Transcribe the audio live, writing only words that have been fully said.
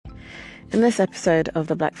In this episode of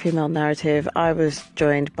the Black Female Narrative, I was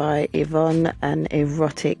joined by Yvonne, an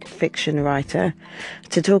erotic fiction writer,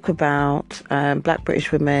 to talk about Black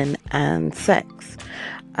British women and sex.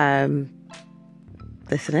 Listen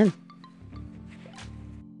in.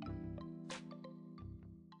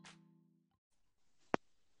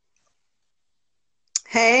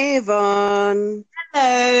 Hey, Yvonne.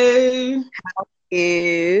 Hello.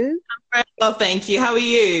 You? Very well, thank you. How are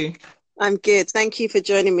you? I'm good. Thank you for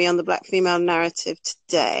joining me on the Black Female Narrative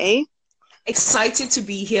today. Excited to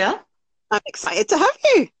be here. I'm excited to have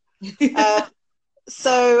you.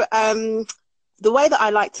 So the way that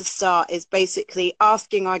I like to start is basically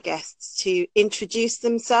asking our guests to introduce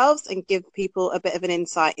themselves and give people a bit of an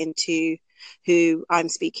insight into who I'm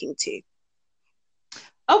speaking to.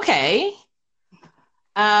 Okay.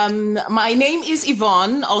 My name is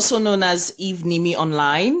Yvonne, also known as Yve Nimi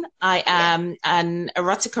online. I am an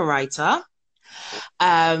erotica writer.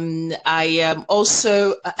 I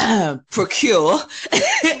also procure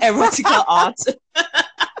erotica art.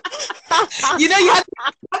 You have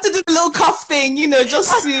to do the little cough thing,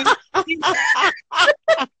 just to.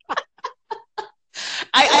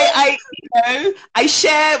 I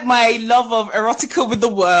share my love of erotica with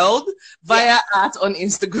the world via art on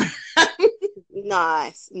Instagram.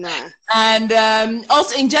 Nice. And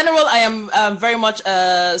also, in general, I am very much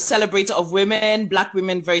a celebrator of women, Black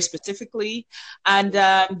women very specifically. And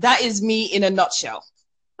that is me in a nutshell.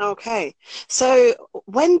 Okay. So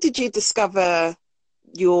when did you discover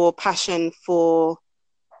your passion for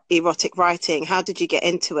erotic writing? How did you get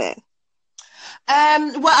into it?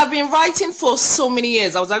 Well, I've been writing for so many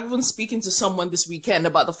years. I was even speaking to someone this weekend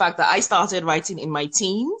about the fact that I started writing in my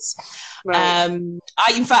teens. Right.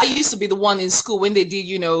 I used to be the one in school when they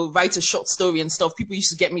did, write a short story and stuff. People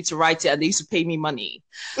used to get me to write it, and they used to pay me money.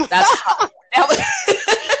 That's how,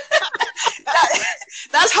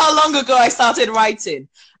 that's how long ago I started writing.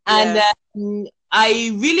 And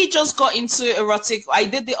I really just got into erotic. I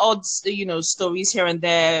did the odd, stories here and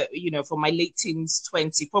there, for my late teens,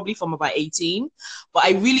 20, probably from about 18. But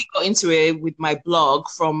I really got into it with my blog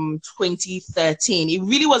from 2013. It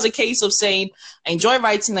really was a case of saying, I enjoy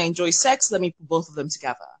writing, I enjoy sex. Let me put both of them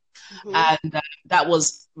together. Mm-hmm. And that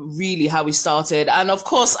was really how we started. And of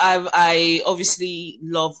course, I obviously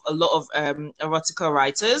love a lot of erotica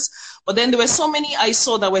writers. But then there were so many I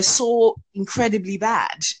saw that were so incredibly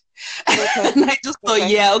bad. Okay. And I just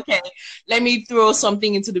thought, let me throw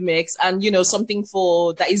something into the mix, and something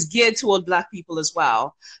that is geared toward Black people as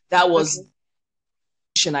well. That was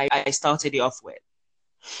I started it off with.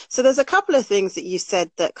 So there's a couple of things that you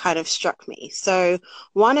said that kind of struck me. So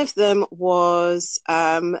one of them was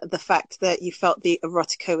the fact that you felt the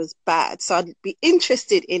erotica was bad. So I'd be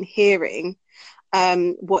interested in hearing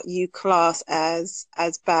what you class as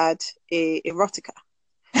bad erotica.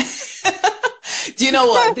 Do you know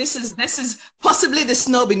what? This is possibly the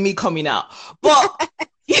snob in me coming out. But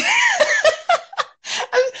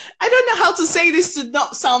I don't know how to say this to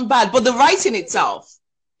not sound bad, but the writing itself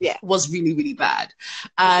was really, really bad.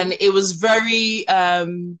 And it was very I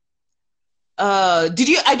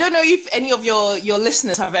don't know if any of your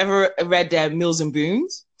listeners have ever read Mills and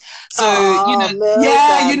Boons. So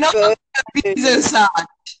Beans and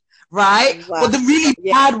such, right? Wow. But the really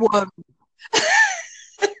bad one.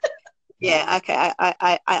 Yeah, okay,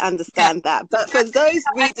 I understand that. But for those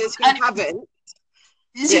readers who haven't,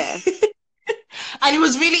 and it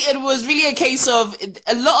was really a case of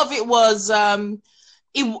a lot of it was the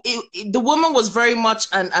woman was very much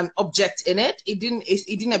an object in it. It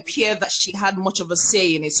didn't appear that she had much of a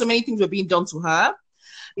say in it. So many things were being done to her.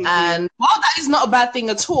 Mm-hmm. And while that is not a bad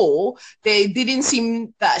thing at all, they didn't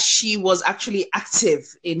seem that she was actually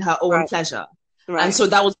active in her own pleasure. Right. And so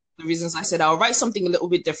that was the reasons I said I'll write something a little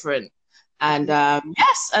bit different. And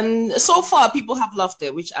and so far people have loved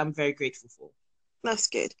it, which I'm very grateful for. That's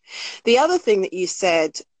good. The other thing that you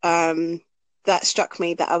said that struck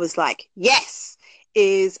me that I was like, yes,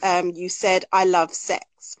 is you said, I love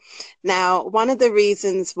sex. Now, one of the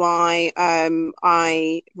reasons why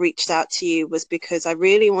I reached out to you was because I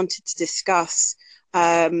really wanted to discuss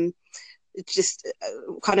just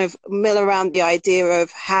kind of mill around the idea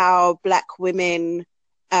of how Black women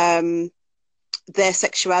their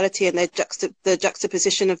sexuality and the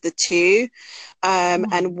juxtaposition of the two,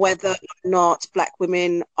 and whether or not Black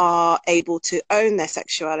women are able to own their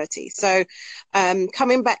sexuality. So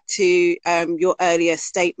coming back to your earlier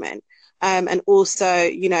statement, and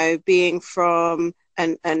also, being from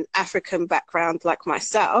an African background like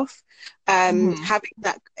myself, having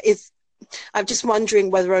that is, I'm just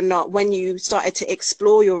wondering whether or not when you started to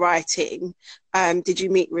explore your writing, did you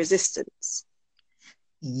meet resistance?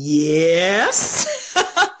 Yes.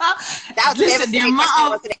 That was listen, the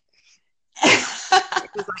amount of it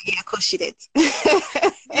was like, yeah, of course she did.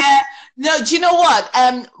 yeah, no, do you know what?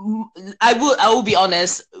 I will be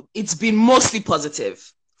honest. It's been mostly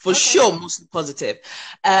positive, for sure, mostly positive.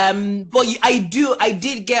 But I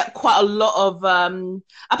did get quite a lot of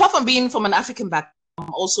apart from being from an African background,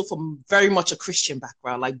 I'm also from very much a Christian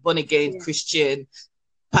background, like born again Christian,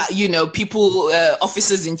 you know, people,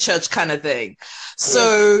 officers in church kind of thing.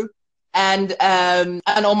 So. And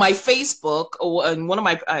on my Facebook,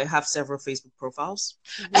 I have several Facebook profiles.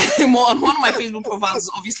 And on one of my Facebook profiles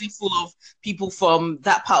is obviously full of people from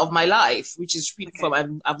that part of my life, which is people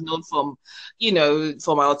from I've known from, you know,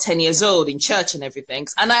 from I was 10 years old in church and everything.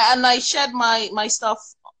 And I shared my stuff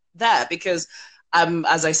there because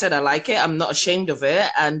as I said, I like it. I'm not ashamed of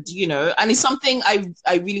it. And, you know, and it's something I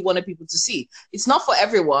really wanted people to see. It's not for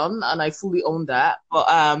everyone, and I fully own that. But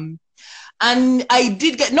and I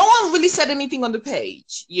did get, no one really said anything on the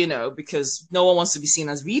page, you know, because no one wants to be seen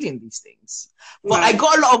as reading these things. But I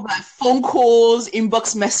got a lot of like phone calls,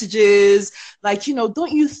 inbox messages, like, you know,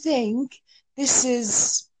 don't you think it's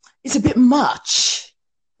a bit much?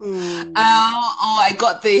 Or I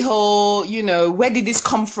got the whole, you know, where did this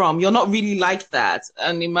come from? You're not really like that.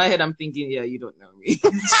 And in my head, I'm thinking, yeah, you don't know me.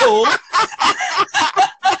 So,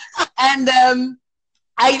 and,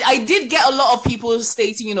 I did get a lot of people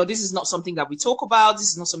stating, you know, this is not something that we talk about.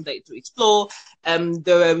 This is not something to explore.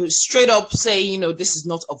 They were straight up saying, you know, this is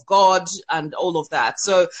not of God and all of that.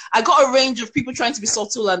 So I got a range of people trying to be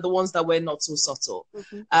subtle and the ones that were not so subtle.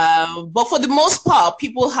 But for the most part,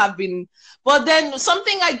 people have been. But then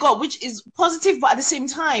something I got, which is positive, but at the same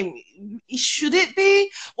time, should it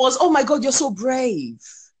be, was, oh my God, you're so brave.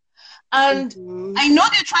 And I know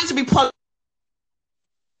they're trying to be positive.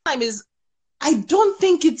 I don't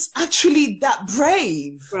think it's actually that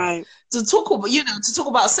brave, to talk about, you know, to talk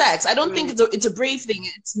about sex. I don't think it's a brave thing.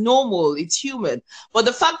 It's normal. It's human. But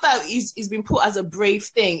the fact that it's been put as a brave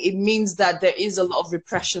thing, it means that there is a lot of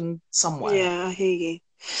repression somewhere. Yeah, I hear you.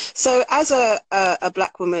 So, as a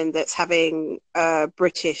Black woman that's having a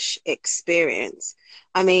British experience,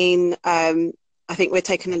 I mean, I think we're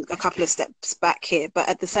taking a couple of steps back here, but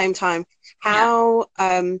at the same time, how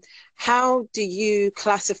do you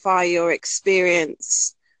classify your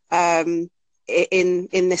experience in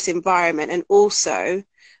this environment? And also,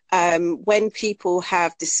 when people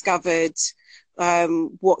have discovered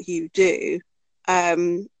what you do,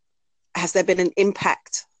 has there been an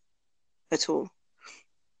impact at all?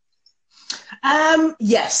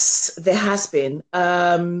 Yes, there has been.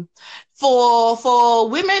 For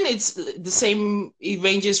women, it's the same. It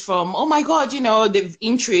ranges from, oh my God, you know, the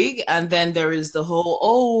intrigue, and then there is the whole,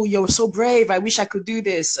 oh, you're so brave, I wish I could do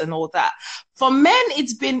this, and all that. For men,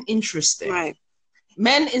 it's been interesting.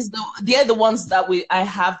 Men they're the ones that I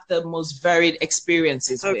have the most varied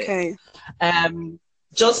experiences with.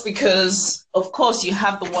 Just because, of course, you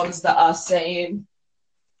have the ones that are saying,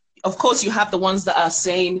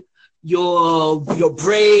 you're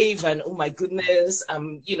brave, and oh my goodness,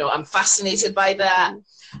 you know, I'm fascinated by that.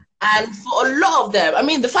 And for a lot of them, I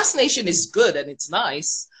mean, the fascination is good and it's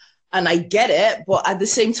nice, and I get it, but at the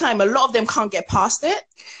same time, a lot of them can't get past it.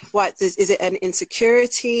 What is it, an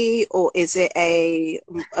insecurity, or is it a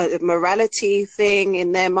morality thing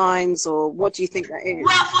in their minds, or what do you think that is?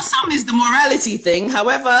 Well, for some it's the morality thing.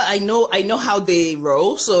 However, I know how they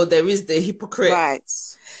roll, so there is the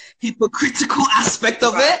hypocritical aspect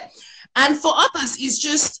of it. And for others, it's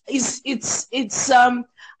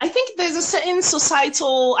I think there's a certain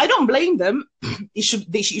societal, I don't blame them. It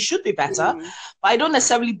should be better, but I don't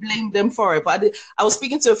necessarily blame them for it. But I was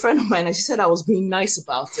speaking to a friend of mine, and she said I was being nice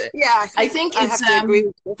about it. Yeah, I think I it's have to agree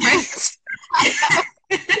with you.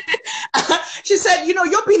 She said, you know,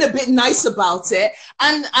 you're being a bit nice about it,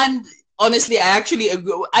 and honestly, I actually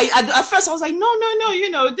agree. At first I was like, no,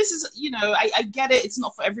 you know, this is, you know, I get it. It's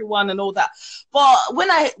not for everyone and all that. But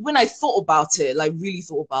when I thought about it, like really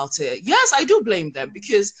thought about it, yes, I do blame them,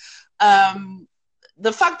 because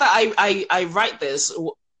the fact that I write this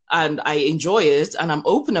and I enjoy it and I'm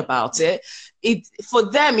open about it,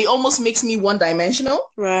 for them, it almost makes me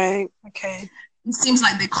one-dimensional. Right. Okay. It seems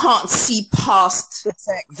like they can't see past the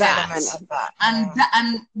sex element of that. And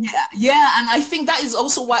I think that is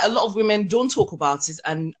also why a lot of women don't talk about it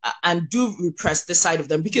and do repress this side of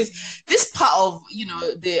them, because this part of, you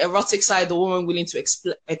know, the erotic side, the woman willing to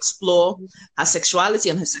explore her sexuality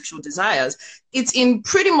and her sexual desires, it's in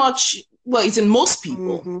pretty much, well, it's in most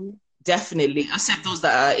people. Definitely, except those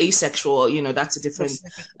that are asexual, you know, that's a different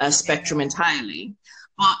spectrum entirely.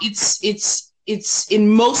 But it's in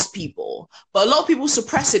most people, but a lot of people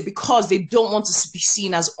suppress it because they don't want to be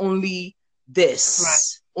seen as only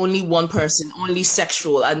this, only one person, only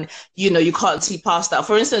sexual, and you can't see past that.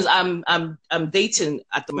 For instance, I'm dating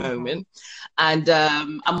at the moment, and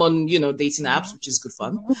I'm on dating apps, which is good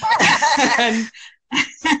fun. And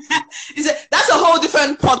that's a whole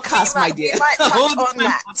different podcast, my dear.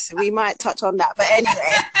 We might touch on that, but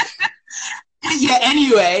anyway. Yeah,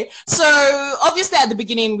 anyway. So obviously at the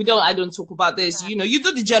beginning I don't talk about this. You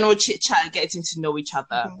do the general chit chat, getting to know each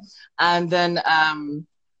other. And then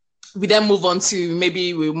we then move on to,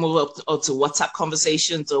 maybe we move up to WhatsApp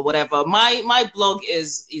conversations or whatever. My blog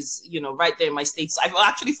is right there in my status. I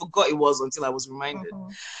actually forgot it was until I was reminded.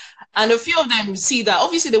 And a few of them see that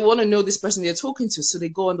obviously they want to know this person they're talking to, so they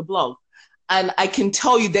go on the blog. And I can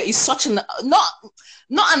tell you there is such not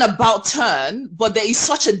an about turn, but there is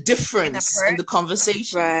such a difference in the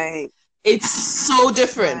conversation. Right. It's so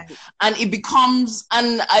different. Right. And it becomes,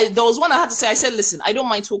 there was one I had to say, I said, listen, I don't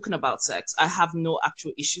mind talking about sex. I have no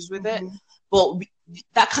actual issues with it, but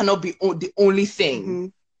that cannot be the only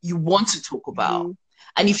thing you want to talk about.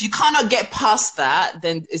 And if you cannot get past that,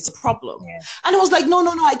 then it's a problem. Yeah. And I was like, no,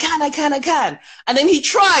 I can. And then he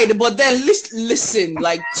tried, but then listen,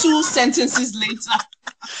 like 2 sentences later,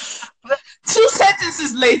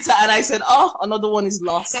 and I said, oh, another one is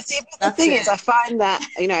lost. The thing is, I find that,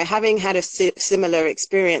 having had a similar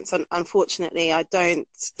experience, unfortunately, I don't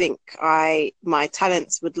think my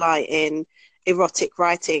talents would lie in erotic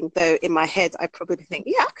writing, though in my head, I probably think,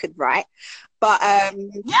 yeah, I could write. But I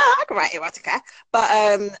can write erotica. But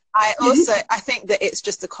I think that it's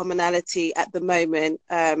just a commonality at the moment.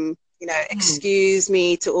 Excuse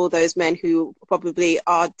me to all those men who probably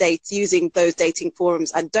are using those dating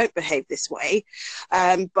forums and don't behave this way.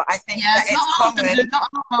 But I think that it's common.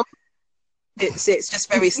 It's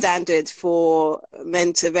just very standard for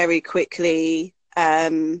men to very quickly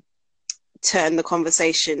turn the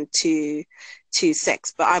conversation to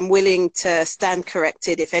sex, but I'm willing to stand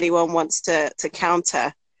corrected if anyone wants to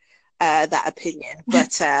counter that opinion.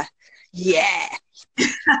 But yeah.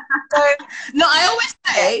 No, I always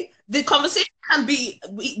say the conversation can be,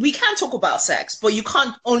 we can talk about sex, but you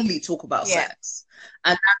can't only talk about sex.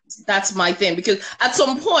 And that's my thing, because at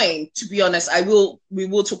some point, to be honest, we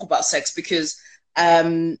will talk about sex, because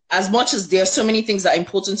as much as there are so many things that are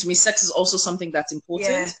important to me, sex is also something that's important.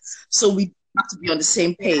 Yes. So we have to be on the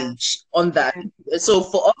same page on that. So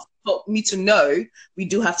for me to know, we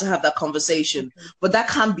do have to have that conversation, but that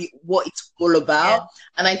can't be what it's all about.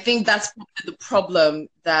 And I think that's the problem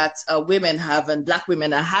that women have and Black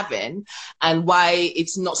women are having, and why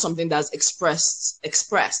it's not something that's expressed,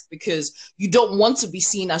 because you don't want to be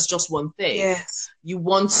seen as just one thing. Yes. You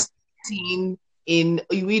want to be seen in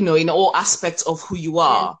all aspects of who you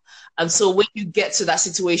are. And so when you get to that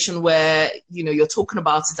situation where you're talking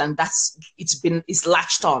about it and it's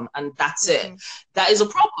latched on and that's it, that is a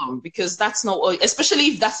problem, because that's not, especially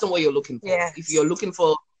if that's not what you're looking for. Yes. If you're looking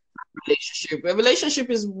for a relationship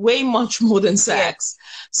is way much more than sex.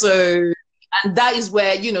 So, and that is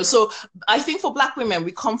where so I think for Black women,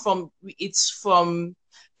 we come from,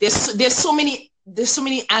 there's so many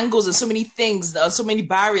angles and so many things, that are so many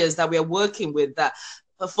barriers that we are working with, that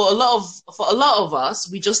for a lot of us,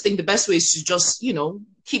 we just think the best way is to just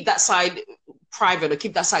keep that side private or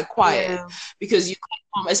keep that side quiet, because you come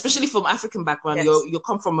from, especially from African background, you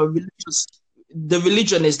come from the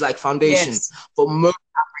religion is like foundation for most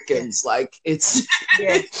Africans. Like it's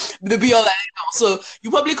the be all. So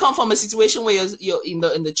you probably come from a situation where you're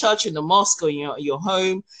in the church, in the mosque, or your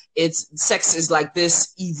home. Sex is like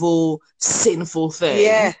this evil, sinful thing.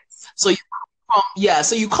 Yeah. So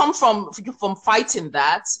you come from fighting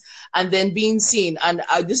that, and then being seen. And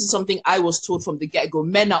this is something I was told from the get-go: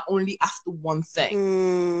 men are only after one thing.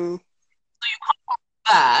 So you come from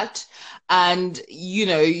that, and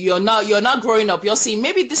you're not growing up. You're seeing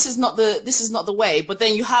maybe this is not the way. But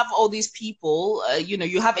then you have all these people.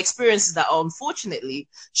 You have experiences that are unfortunately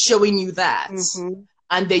showing you that,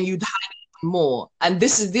 and then you hide even more. And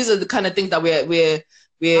these are the kind of things that we're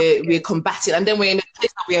combating, and then we're in a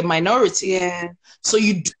place that we're a minority. Yeah. So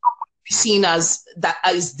you do not want to be seen as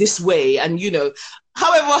this way, and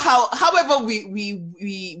however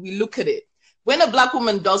we look at it. When a Black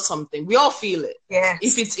woman does something, we all feel it. Yeah.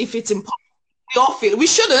 If it's important, we all feel it. We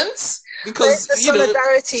shouldn't, because there's the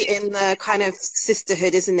solidarity in the kind of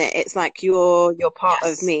sisterhood, isn't it? It's like you're part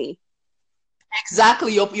of me.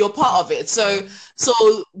 Exactly, you're part of it. So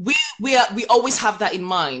we always have that in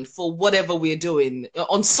mind for whatever we're doing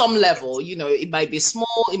on some level. It might be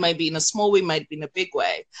small, it might be in a small way, it might be in a big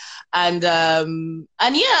way, and I'll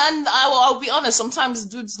be honest. Sometimes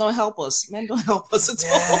dudes don't help us, men don't help us at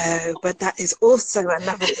all. But that is also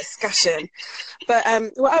another discussion. But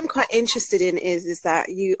what I'm quite interested in is that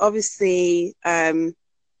you obviously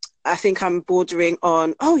I think I'm bordering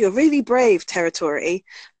on, oh, you're really brave territory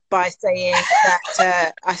by saying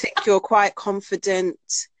that I think you're quite confident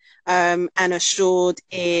and assured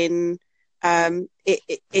in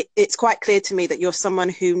it's quite clear to me that you're someone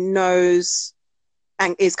who knows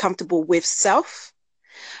and is comfortable with self.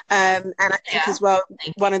 And I think as well,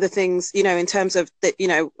 one of the things, you know, in terms of the, you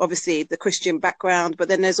know, obviously the Christian background, but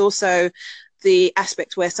then there's also the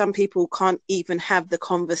aspect where some people can't even have the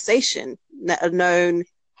conversation, let alone,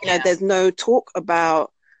 you know, there's no talk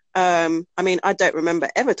about, I mean, I don't remember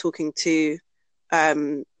ever talking to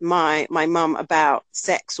my mum about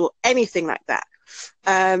sex or anything like that.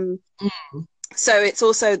 So it's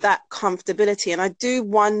also that comfortability. And I do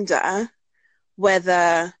wonder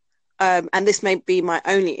whether, and this may be my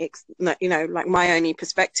only, you know, like my only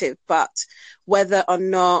perspective, but whether or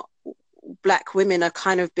not Black women are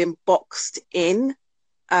kind of been boxed in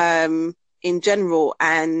general.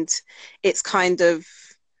 And it's kind of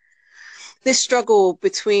this struggle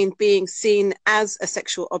between being seen as a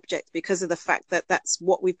sexual object because of the fact that that's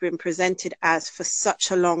what we've been presented as for such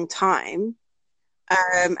a long time,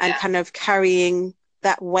 and kind of carrying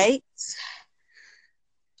that weight.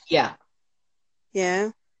 Yeah.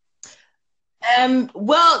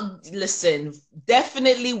 Well, listen,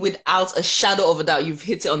 definitely without a shadow of a doubt, you've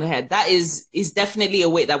hit it on the head. That is definitely a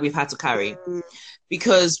weight that we've had to carry,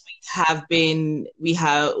 because we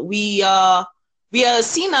are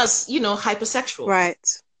seen as, you know, hypersexual.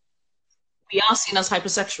 Right. We are seen as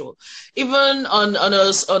hypersexual. Even on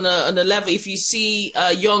a level, if you see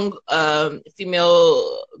young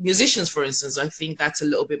female musicians, for instance, I think that's a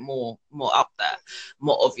little bit more up there,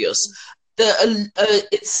 more obvious.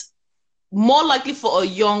 It's more likely for a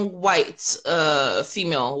young white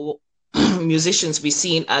female musician to be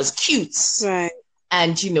seen as cute, right,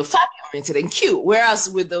 and, you know, family oriented and cute, whereas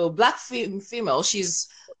with the Black female, she's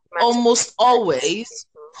almost always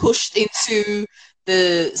pushed into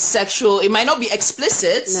the sexual. It might not be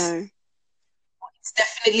explicit, no, but it's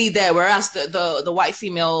definitely there, whereas the white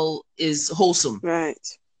female is wholesome. Right.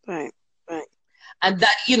 And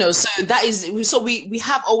that, you know, so we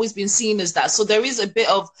have always been seen as that. So there is a bit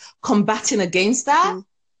of combating against that.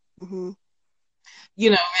 Mm-hmm.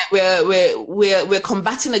 You know, we're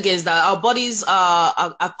combating against that. Our bodies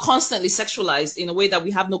are constantly sexualized in a way that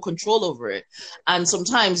we have no control over it. And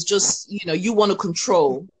sometimes just, you know, you want to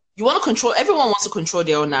control, everyone wants to control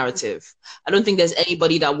their own narrative. I don't think there's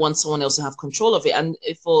anybody that wants someone else to have control of it. And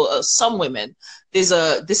for some women, this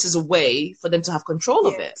is a way for them to have control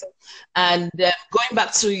of it. And going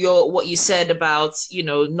back to what you said about, you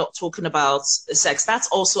know, not talking about sex, that's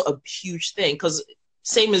also a huge thing, because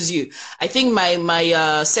same as you, I think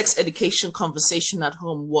my sex education conversation at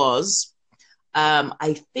home was,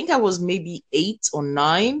 I think I was maybe 8 or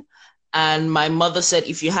 9. And my mother said,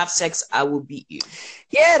 if you have sex, I will beat you.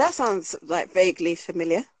 Yeah, that sounds like vaguely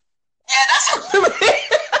familiar. Yeah, that sounds familiar.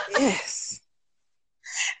 Yes.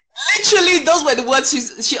 Literally, those were the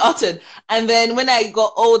words she uttered. And then when I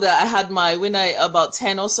got older, about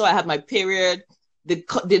 10 or so, I had my period.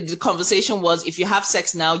 The conversation was, if you have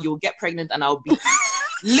sex now, you'll get pregnant and I'll beat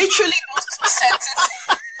you. Literally, those 2 sentences.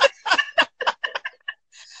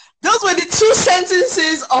 Those were the 2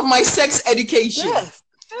 sentences of my sex education. Yes.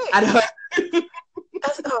 At her.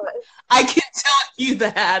 I can tell you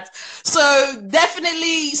that. So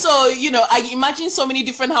definitely, you know, I imagine so many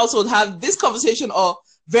different households have this conversation or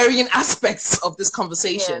varying aspects of this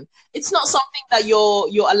conversation. Yeah. It's not something that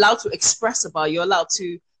you're allowed to express about, you're allowed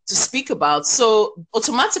to speak about. So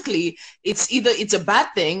automatically it's either it's a bad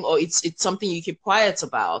thing or it's something you keep quiet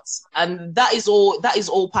about. And that is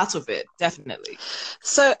all part of it, definitely.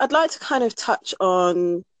 So I'd like to kind of touch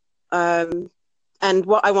on and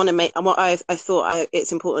what I want to make, and what I thought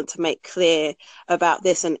it's important to make clear about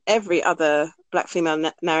this and every other Black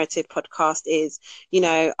female narrative podcast is, you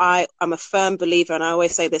know, I'm a firm believer, and I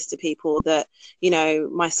always say this to people, that, you know,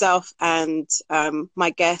 myself and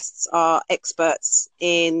my guests are experts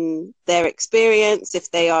in their experience.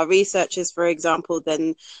 If they are researchers, for example,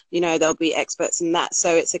 then, you know, they'll be experts in that.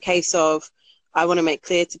 So it's a case of, I want to make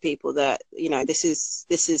clear to people that, you know, this is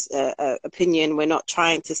a opinion. We're not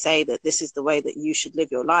trying to say that this is the way that you should live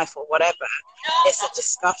your life or whatever. It's a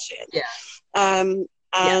discussion. Yeah.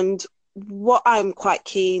 And what I'm quite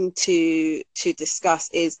keen to discuss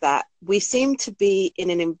is that we seem to be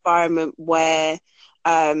in an environment where,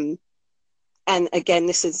 and again,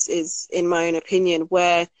 this is in my own opinion,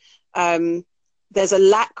 where there's a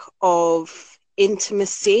lack of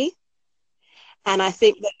intimacy. And I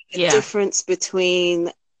think that the difference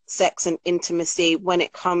between sex and intimacy when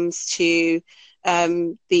it comes to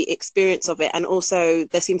the experience of it, and also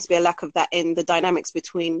there seems to be a lack of that in the dynamics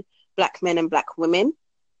between Black men and Black women.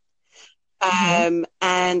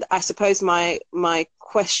 And I suppose my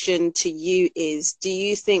question to you is, do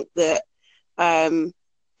you think that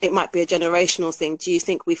it might be a generational thing? Do you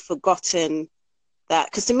think we've forgotten that?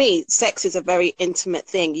 Because to me, sex is a very intimate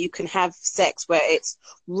thing. You can have sex where it's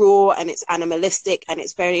raw and it's animalistic and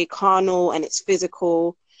it's very carnal and it's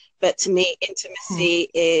physical. But to me, intimacy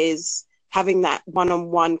is having that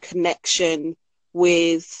one-on-one connection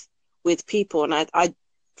with people. And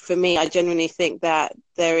for me, I genuinely think that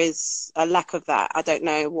there is a lack of that. I don't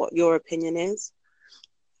know what your opinion is.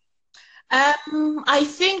 I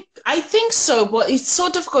think so, but it's so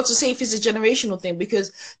difficult to say if it's a generational thing,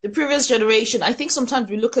 because the previous generation, I think sometimes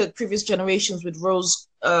we look at previous generations with rose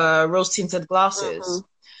tinted glasses.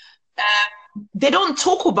 They don't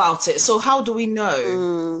talk about it, so how do we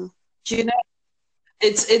know? Do you know?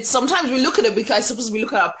 It's sometimes we look at it because I suppose we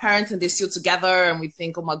look at our parents and they're still together and we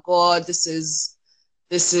think, oh my God, this is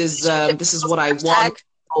what I want,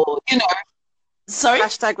 or sorry.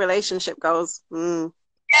 Hashtag relationship goals.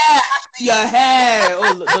 Yeah, your hair.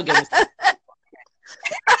 Oh, look, don't get me.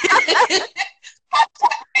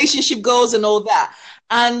 Relationship goals and all that,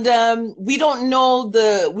 and we don't know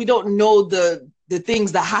the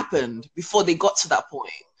things that happened before they got to that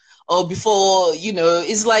point, or before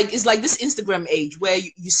it's like this Instagram age where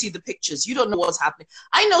you see the pictures, you don't know what's happening.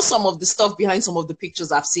 I know some of the stuff behind some of the pictures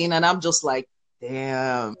I've seen, and I'm just like,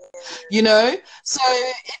 damn, So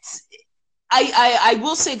it's. I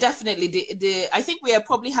will say definitely I think we are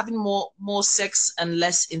probably having more sex and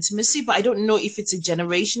less intimacy, but I don't know if it's a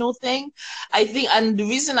generational thing. I think, and the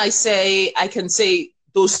reason I can say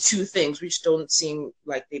those two things, which don't seem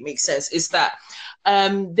like they make sense, is that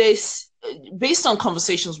based on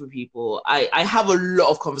conversations with people, I have a lot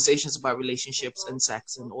of conversations about relationships and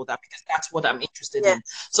sex and all that, because that's what I'm interested in.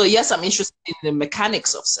 So yes, I'm interested in the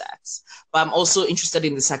mechanics of sex, but I'm also interested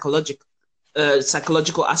in the psychological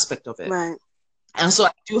aspect of it. Right. And so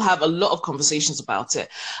I do have a lot of conversations about it.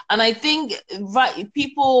 And I think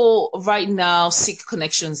people right now seek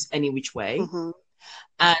connections any which way.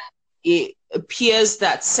 And it appears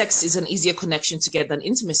that sex is an easier connection to get than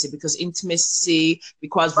intimacy, because intimacy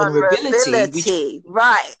requires vulnerability.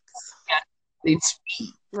 Right.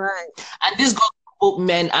 Right. And this goes for both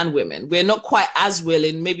men and women. We're not quite as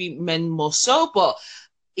willing, maybe men more so, but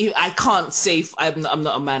I can't say I'm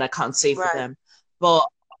not a man. I can't say for them, but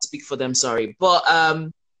speak for them. Sorry, but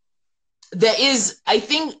there is. I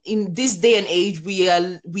think in this day and age, we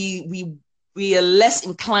are less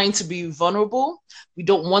inclined to be vulnerable. We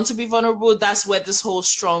don't want to be vulnerable. That's where this whole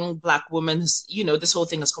strong Black woman's, this whole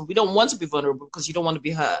thing has come. We don't want to be vulnerable because you don't want to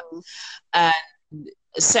be hurt, and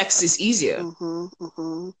sex is easier.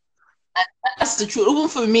 That's the truth, even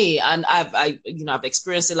for me, and I've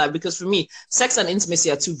experienced it, like, because for me, sex and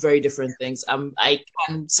intimacy are two very different things. I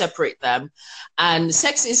can separate them, and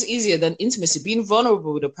sex is easier than intimacy. Being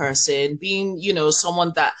vulnerable with a person, being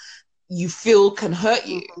someone that you feel can hurt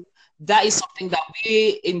you, that is something that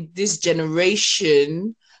we in this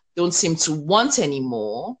generation don't seem to want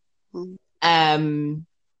anymore,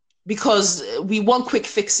 because we want quick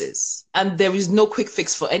fixes, and there is no quick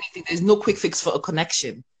fix for anything. There's no quick fix for a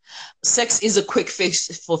connection. Sex is a quick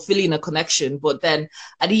fix for feeling a connection, but then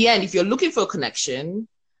at the end, if you're looking for a connection,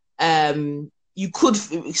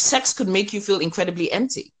 sex could make you feel incredibly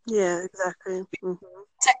empty. Yeah, exactly.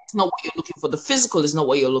 Sex is not what you're looking for. The physical is not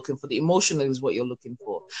what you're looking for. The emotional is what you're looking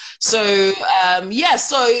for. So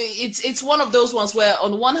so it's one of those ones where,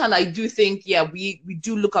 on the one hand, I do think, we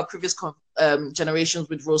do look at previous generations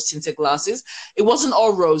with rose-tinted glasses. It wasn't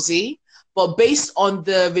all rosy. But based on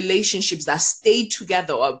the relationships that stayed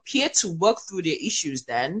together or appear to work through their issues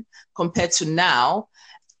then, compared to now,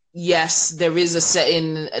 yes, there is a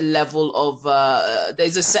certain level of,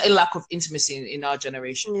 there's a certain lack of intimacy in our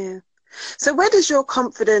generation. Yeah. So where does your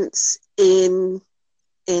confidence in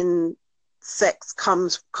sex come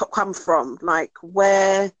from? Like,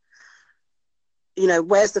 where's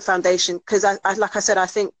the foundation? Because like I said, I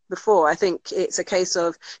think it's a case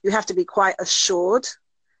of you have to be quite assured.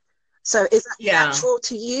 So is that natural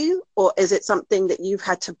to you, or is it something that you've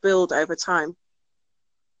had to build over time?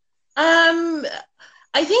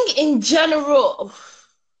 I think in general,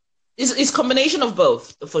 it's a combination of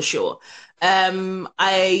both, for sure.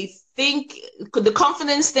 I think the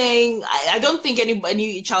confidence thing, I don't think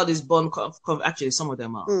any child is born actually, some of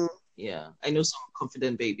them are. Yeah, I know some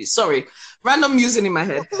confident babies. Sorry, random music in my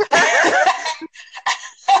head.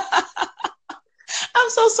 I'm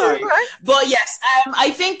so sorry. But yes,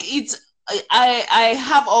 I think I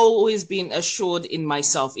have always been assured in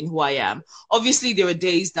myself, in who I am. Obviously, there are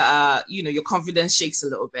days that your confidence shakes a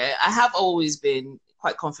little bit. I have always been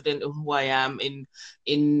quite confident in who I am,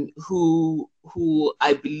 in who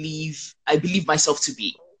I believe myself to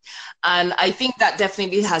be. And I think that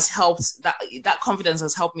definitely has helped, that confidence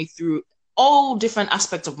has helped me through all different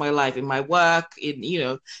aspects of my life, in my work, in, you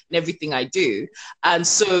know, in everything I do. And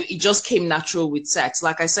so it just came natural with sex.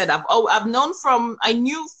 Like I said, I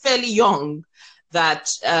knew fairly young that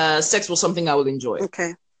sex was something I would enjoy.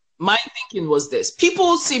 Okay. My thinking was this: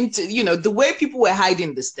 people seem to, you know, the way people were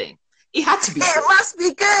hiding this thing, it had to be It good. must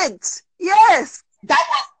be good. Yes. That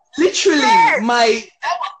was literally that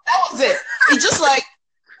was it. It's just like,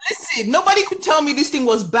 listen, nobody could tell me this thing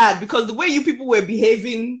was bad, because the way you people were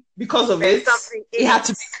behaving because of it had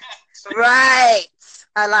to be good. Right.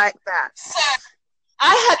 I like that. So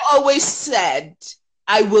I had always said,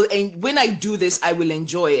 when I do this, I will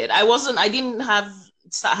enjoy it. I didn't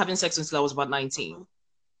start having sex until I was about 19.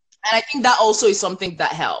 And I think that also is something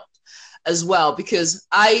that helped as well, because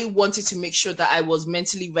I wanted to make sure that I was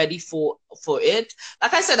mentally ready for it.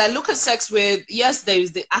 Like I said, I look at sex with, yes, there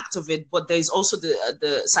is the act of it, but there's also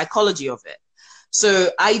the psychology of it.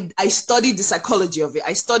 So I studied the psychology of it.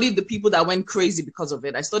 I studied the people that went crazy because of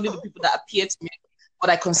it. I studied the people that appeared to me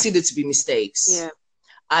what I considered to be mistakes.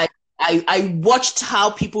 Yeah. I watched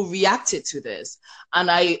how people reacted to this.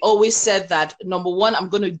 And I always said that, number one,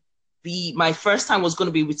 my first time was going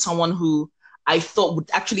to be with someone who I thought would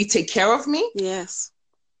actually take care of me. Yes.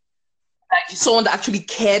 Like someone that actually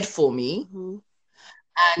cared for me. Mm-hmm.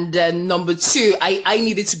 And then number two, I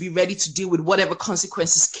needed to be ready to deal with whatever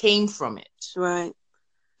consequences came from it. Right.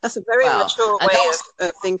 That's a very mature way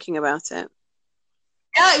of thinking about it.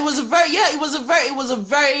 Yeah, it was a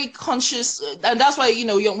very conscious, and that's why, you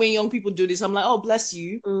know, when young people do this, I'm like, oh, bless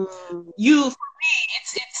you. For me,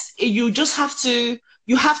 it's you just have to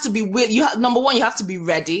be number one, you have to be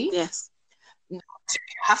ready. Yes. You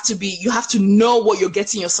have to know what you're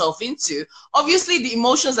getting yourself into. Obviously, the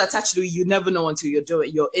emotions attached to it, you never know until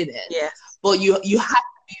you're in it. Yeah. But you have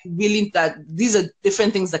to be willing that these are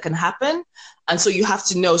different things that can happen. And so you have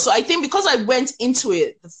to know. So I think because I went into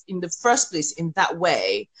it in the first place in that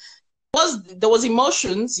way, there was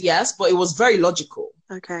emotions, yes, but it was very logical.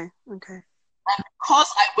 Okay. And because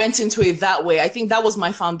I went into it that way, I think that was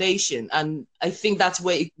my foundation. And I think that's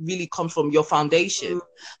where it really comes from, your foundation.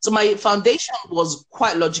 So my foundation was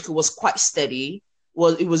quite logical, was quite steady,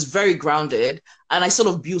 it was very grounded. And I sort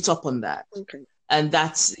of built up on that. Okay. And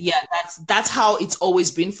that's how it's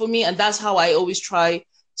always been for me. And that's how I always try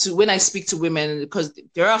to, when I speak to women, because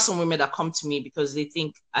there are some women that come to me because they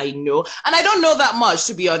think I know. And I don't know that much,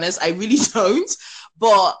 to be honest. I really don't.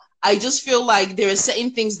 But I just feel like there are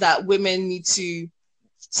certain things that women need to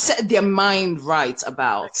set their mind right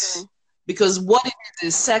about. Okay. Because what it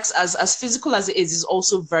is sex, as physical as it is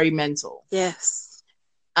also very mental. Yes.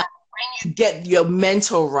 And when you get your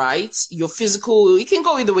mental right, your physical, it can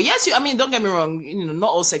go either way. Yes, don't get me wrong, you know, not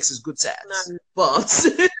all sex is good sex. No. But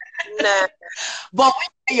no. But when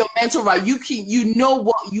you get your mental right, you know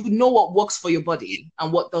what works for your body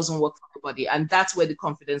and what doesn't work for your body. And that's where the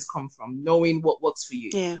confidence comes from, knowing what works for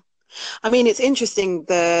you. Yeah. I mean, it's interesting,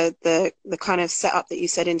 the kind of setup that you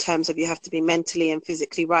said in terms of you have to be mentally and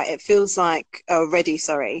physically right. It feels like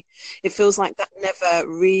it feels like that never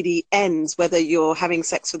really ends, whether you're having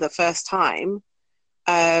sex for the first time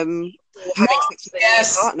or having sex with a new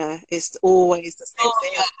partner. It's always the same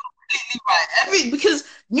thing. Yeah, completely right. Because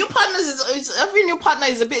new partners every new partner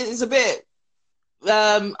is a bit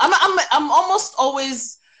I'm almost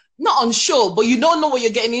always not unsure, but you don't know what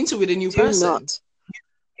you're getting into with a new person.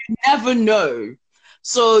 You never know.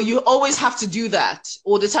 So you always have to do that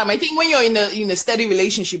all the time. I think when you're in a steady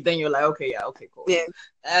relationship, then you're like, okay, cool. Yeah.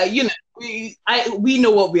 You know, we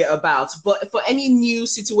know what we're about. But for any new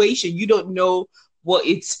situation, you don't know what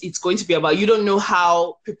it's going to be about. You don't know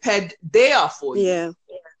how prepared they are for you. Yeah.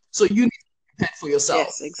 So you need to be prepared for yourself.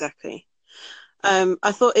 Yes, exactly.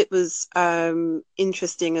 I thought it was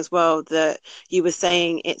interesting as well that you were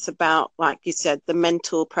saying it's about, like you said, the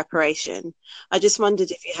mental preparation. I just wondered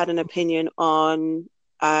if you had an opinion on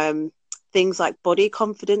things like body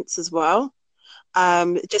confidence as well.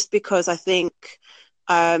 Just because I think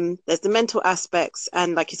there's the mental aspects,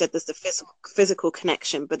 and like you said, there's the physical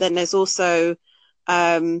connection, but then there's also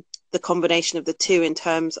the combination of the two in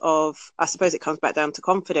terms of, I suppose it comes back down to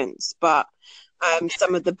confidence, but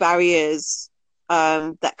some of the barriers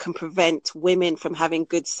that can prevent women from having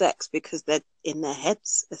good sex because they're in their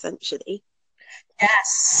heads, essentially.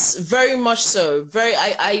 Yes, very much so.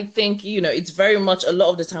 I think, you know, it's very much a lot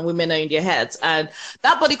of the time women are in their heads, and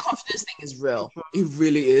that body confidence thing is real. It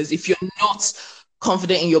really is. If you're not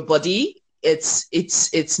confident in your body, it's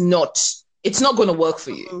not going to work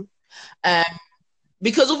for you.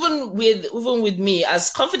 because even with me,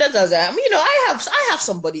 as confident as I am, I have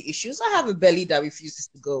some body issues. I have a belly that refuses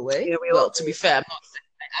to go away. Yeah, Well, to be fair,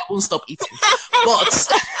 I won't stop eating, but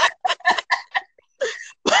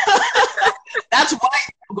that's why.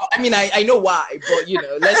 I mean, I know why, but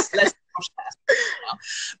let's.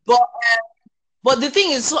 But the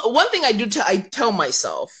thing is, one thing I do I tell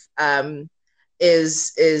myself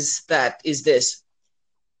is this: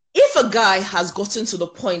 if a guy has gotten to the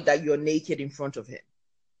point that you're naked in front of him,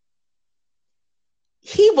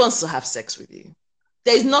 he wants to have sex with you.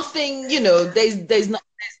 There's nothing, there's not.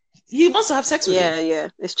 He wants to have sex with you. Yeah,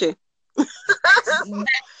 it's true.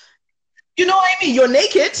 You know what I mean? You're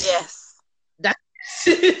naked. Yes.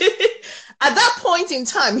 At that point in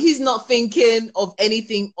time, he's not thinking of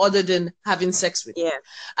anything other than having sex with you. Yeah.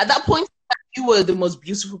 At that point, you were the most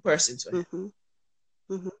beautiful person to him. Mm-hmm.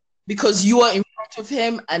 Mm-hmm. Because you are in front of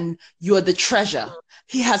him and you are the treasure. Mm-hmm.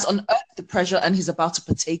 He has unearthed the treasure and he's about to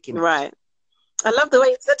partake in it. Right. I love the way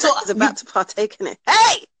you said that. He's about to partake in it.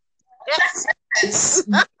 Hey! Yes. He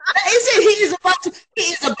is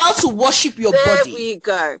about to worship your body. There we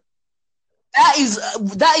go. That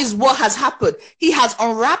is what has happened. He has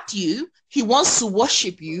unwrapped you. He wants to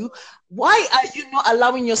worship you. Why are you not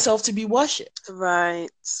allowing yourself to be worshipped? Right.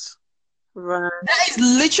 That is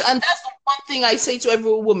literally, and that's the one thing I say to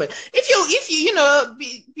every woman. If you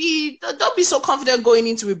don't be so confident going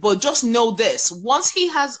into it, but just know this: once he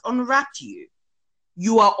has unwrapped you,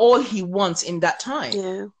 you are all he wants in that time.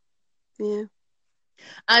 Yeah.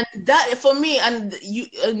 And that, for me, and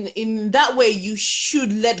in that way, you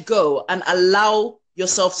should let go and allow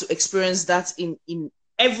yourself to experience that in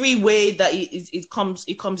every way that it comes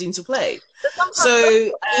into play.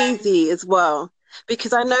 So easy as well,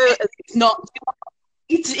 because I know it's not.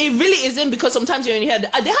 It really isn't, because sometimes you're in your head.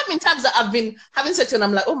 There have been times that I've been having sex and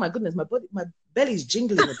I'm like, oh my goodness, my belly is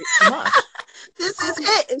jingling a bit too much. This is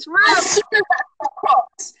it. It's real.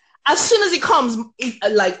 As soon as it comes,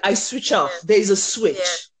 I switch off. Yeah. There's a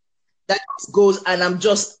switch that goes, and I'm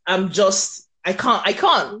just, I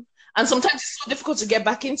can't. And sometimes it's so difficult to get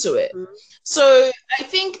back into it. Mm-hmm. So I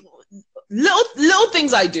think little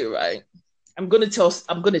things I do, right? I'm gonna tell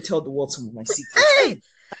the world some of my secrets.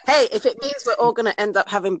 Hey, if it means we're all gonna end up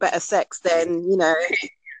having better sex, then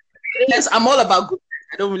Yes, I'm all about good.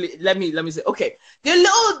 I don't really let me say, okay. The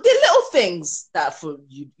little things that for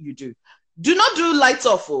you do. Do not do lights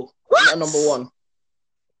off. Number one.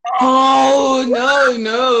 Oh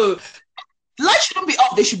no. Lights shouldn't be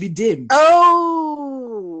off, they should be dim.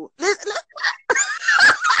 Oh.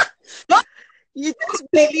 You just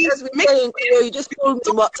you just told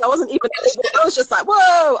me what I wasn't even able. I was just like,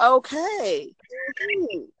 whoa, okay.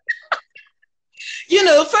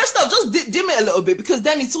 First off, just dim it a little bit, because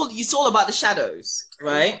then it's all about the shadows,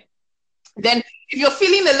 right? Then if you're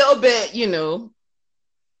feeling a little bit,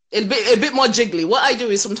 a bit more jiggly, what I do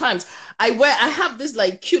is sometimes I have this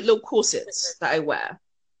like cute little corsets that I wear,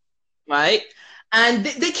 right? And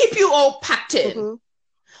they keep you all packed in. Mm-hmm.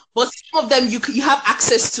 But some of them you have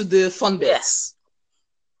access to the fun bits. Yes.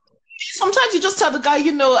 Sometimes you just tell the guy,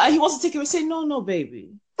 and he wants to take it and say, no, baby,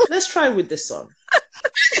 let's try with this on.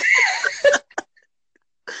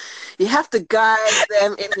 You have to guide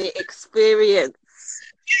them in the experience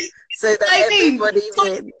so that everybody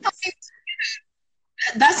wins.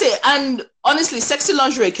 That's it. And honestly, sexy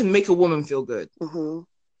lingerie can make a woman feel good. Mm-hmm.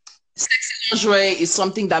 Sexy lingerie is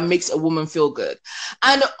something that makes a woman feel good.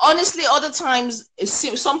 And honestly, other times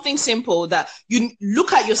it's something simple that you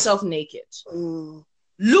look at yourself naked. Mm.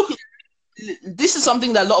 This is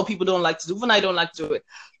something that a lot of people don't like to do. Even I don't like to do it.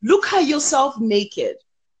 Look at yourself naked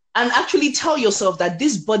and actually tell yourself that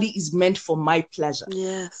this body is meant for my pleasure.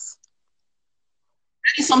 Yes.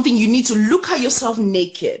 That is something you need to look at yourself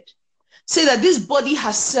naked. Say that this body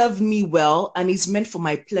has served me well and is meant for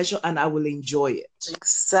my pleasure and I will enjoy it.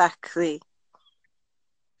 Exactly.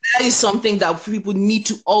 That is something that people need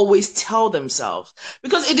to always tell themselves,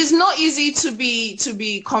 because it is not easy to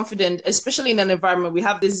be confident, especially in an environment. We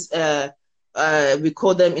have this, we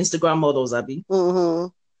call them Instagram models, Abby, mm-hmm.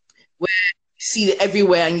 where you see it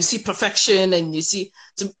everywhere and you see perfection and you see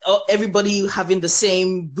everybody having the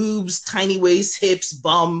same boobs, tiny waist, hips,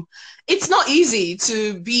 bum. It's not easy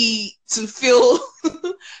to feel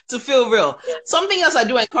real. Yeah. Something else I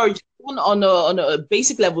do encourage, even on a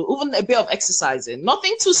basic level, even a bit of exercising.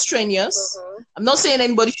 Nothing too strenuous. Mm-hmm. I'm not saying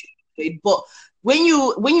anybody should do it, but when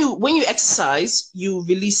you exercise, you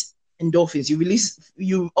release endorphins.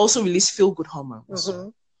 You also release feel good hormones. Mm-hmm.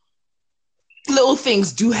 Little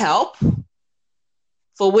things do help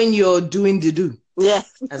for when you're doing the do.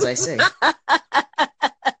 Yes, as I say.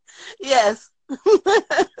 Yes.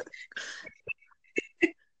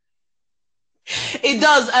 It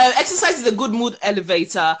does. Exercise is a good mood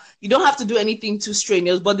elevator. You don't have to do anything too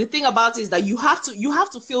strenuous, but the thing about it is that you have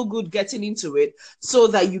to feel good getting into it so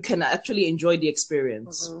that you can actually enjoy the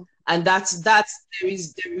experience. Mm-hmm. And that's there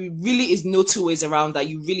really is no two ways around that.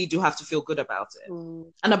 You really do have to feel good about it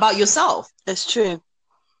and about yourself. It's true.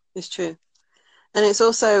 It's true. And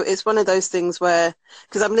it's one of those things where,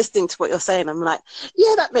 because I'm listening to what you're saying, I'm like,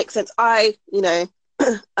 yeah, that makes sense.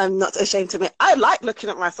 I'm not ashamed to admit, I like looking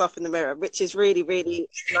at myself in the mirror, which is really, really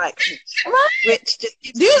like, which just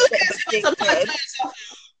do you look at yourself?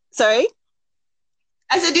 Sorry?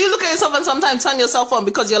 I said, do you look at yourself and sometimes turn yourself on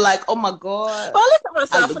because you're like, oh my God. Well, I look at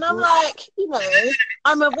myself and I'm like,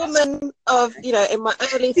 I'm a woman of, in my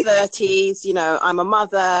early 30s, I'm a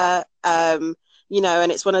mother, and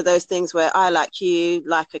it's one of those things where I, like you,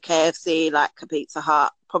 like a KFC, like a Pizza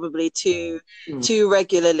Hut, probably too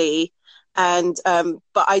regularly. And,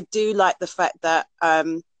 but I do like the fact that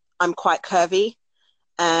I'm quite curvy.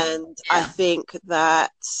 And I think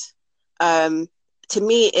that, to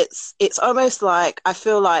me, it's almost like, I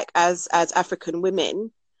feel like as African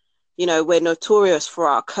women, we're notorious for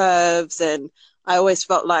our curves. And I always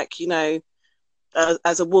felt like,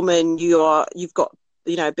 as a woman, you've got,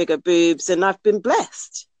 bigger boobs, and I've been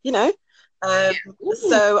blessed, so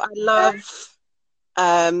I love,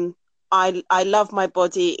 I love my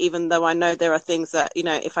body, even though I know there are things that,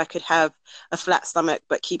 if I could have a flat stomach,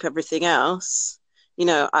 but keep everything else,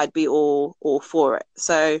 I'd be all for it.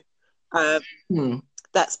 So,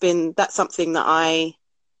 that's something that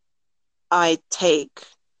I take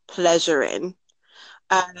pleasure in.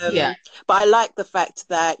 But I like the fact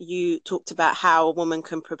that you talked about how a woman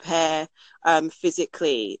can prepare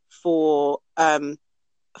physically for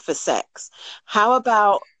sex. How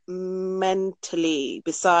about mentally,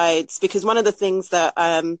 besides, because one of the things that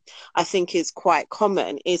I think is quite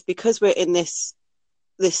common is because we're in this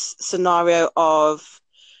scenario of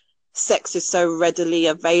sex is so readily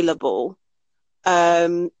available,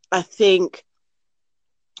 I think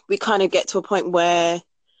we kind of get to a point where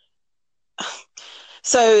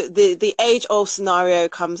so the age-old scenario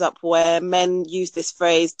comes up where men use this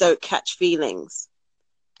phrase, don't catch feelings.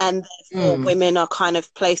 And therefore women are kind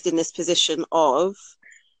of placed in this position of,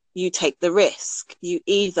 you take the risk. You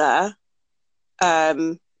either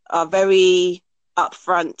are very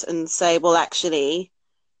upfront and say, well, actually,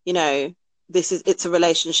 it's a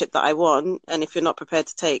relationship that I want. And if you're not prepared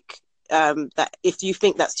to take that, if you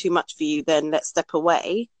think that's too much for you, then let's step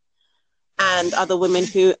away. And other women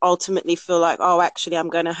who ultimately feel like, oh, actually, I'm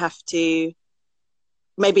going to have to,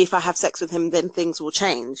 maybe if I have sex with him, then things will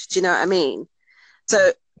change. Do you know what I mean?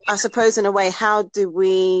 So I suppose in a way, how do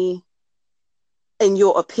we, in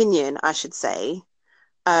your opinion, I should say,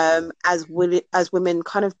 as women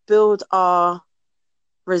kind of build our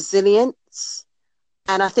resilience?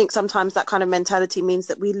 And I think sometimes that kind of mentality means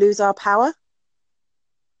that we lose our power.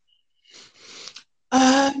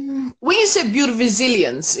 When you say build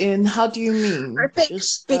resilience, and how do you mean? I think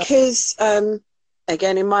because,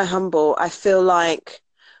 again, in my humble, I feel like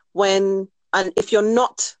if you're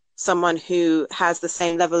not someone who has the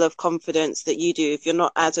same level of confidence that you do, if you're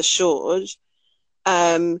not as assured,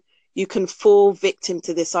 you can fall victim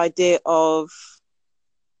to this idea of,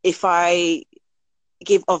 if I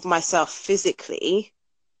give of myself physically,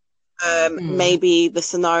 maybe the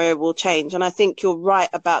scenario will change. And I think you're right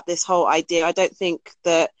about this whole idea. I don't think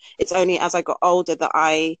that it's only as I got older that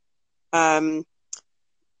I kind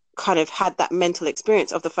of had that mental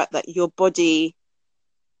experience of the fact that your body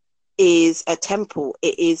is a temple.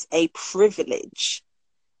 It is a privilege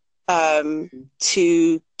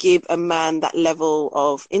to give a man that level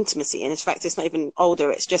of intimacy. And in fact, it's not even older.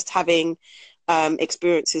 It's just having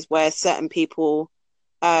experiences where certain people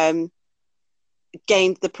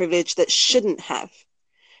gained the privilege that shouldn't have.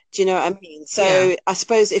 Do you know what I mean? So I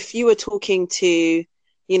suppose if you were talking to,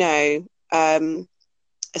 a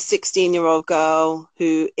 16-year-old girl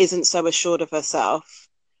who isn't so assured of herself,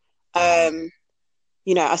 I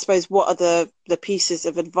suppose what are the pieces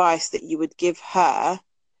of advice that you would give her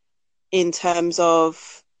in terms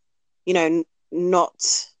of,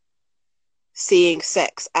 not seeing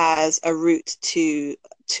sex as a route to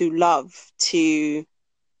love, to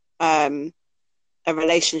a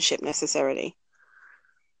relationship necessarily?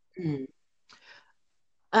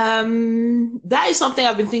 That is something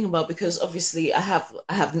I've been thinking about, because obviously I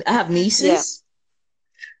have nieces.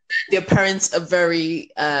 Their parents are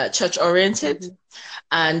very church oriented,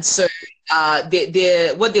 and so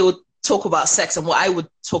they what they would talk about sex and what I would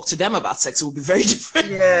talk to them about sex would be very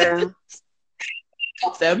different.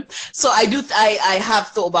 help them. So I have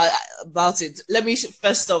thought about it. Let me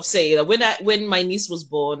first off say that when my niece was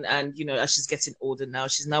born, and as she's getting older now,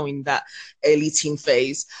 she's now in that early teen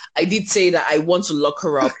phase, I did say that I want to lock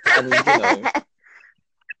her up and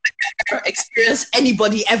experience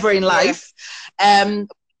anybody ever in life. The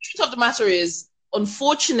truth of the matter is,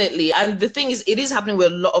 unfortunately, and the thing is, it is happening with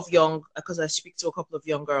a lot of because I speak to a couple of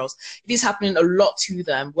young girls, it is happening a lot to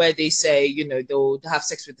them, where they say, they'll have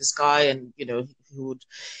sex with this guy, and and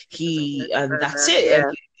that's it.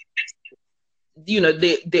 And,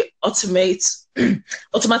 they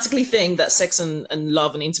automatically think that sex and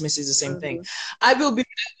love and intimacy is the same thing. I will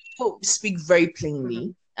speak very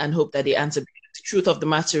plainly and hope that they answer. The truth of the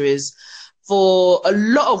matter is, for a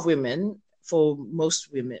lot of women, for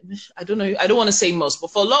most women, I don't know, I don't want to say most,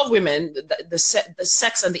 but for a lot of women, the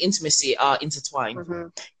sex and the intimacy are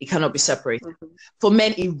intertwined. It cannot be separated. For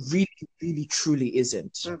men, it really, really, truly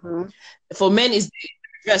isn't. For men, it's the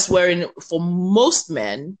dress wearing. For most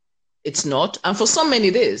men, it's not, and for some men,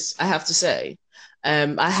 it is. I have to say,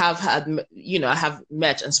 I have had, I have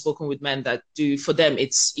met and spoken with men that do. For them,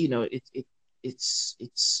 it's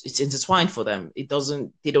it's intertwined for them. They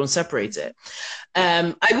don't separate it.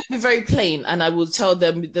 I will be very plain, and I will tell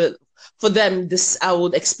them that for them, I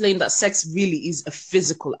would explain that sex really is a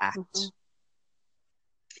physical act.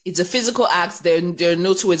 It's a physical act. There are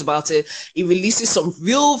no two ways about it. It releases some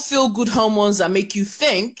real feel-good hormones that make you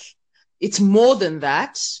think it's more than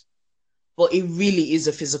that, but it really is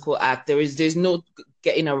a physical act. There's no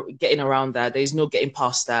getting around that. There's no getting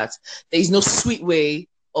past that. There's no sweet way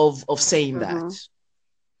of saying that.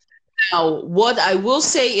 Now, what I will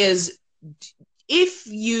say is, if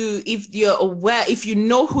you're aware, if you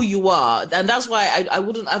know who you are, and that's why I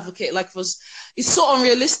wouldn't advocate, it's so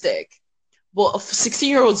unrealistic. But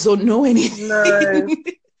 16-year-olds don't know anything. No.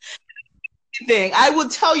 I would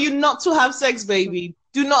tell you not to have sex, baby.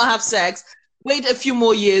 Do not have sex. Wait a few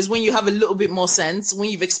more years when you have a little bit more sense,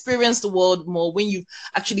 when you've experienced the world more, when you've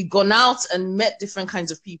actually gone out and met different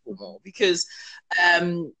kinds of people more. Because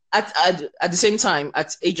at the same time,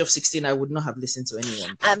 at age of 16, I would not have listened to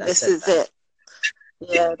anyone. And this is it.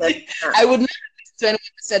 Yeah, I would not listen to anyone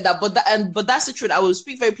who said that. But that's the truth. I will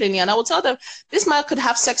speak very plainly, and I will tell them, this man could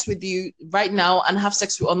have sex with you right now and have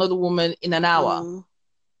sex with another woman in an hour.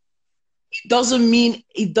 It doesn't mean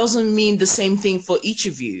the same thing for each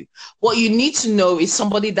of you. What you need to know is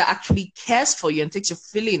somebody that actually cares for you and takes your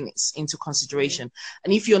feelings into consideration.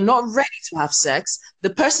 And if you're not ready to have sex,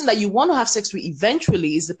 the person that you want to have sex with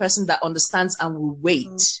eventually is the person that understands and will wait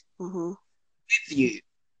with you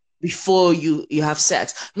before you have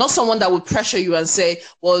sex. Not someone that will pressure you and say,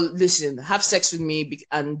 well, listen, have sex with me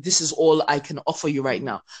and this is all I can offer you right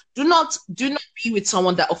now. Do not be with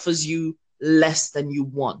someone that offers you less than you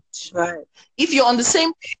want. Right. If you're on the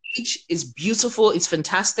same page, it's beautiful, it's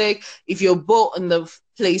fantastic. If you're both in the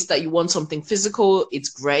place that you want something physical, it's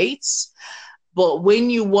great. But when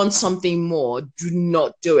you want something more, do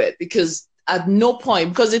not do it, because at no point,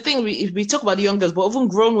 because the thing, we talk about the young girls, but even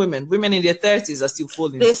grown women in their 30s are still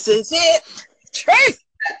falling. This is it. Truth.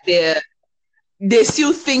 They're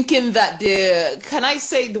still thinking that can I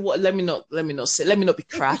say the word? Let me not be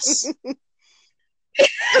crass.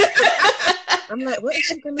 I'm like, what is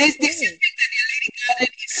she going to say?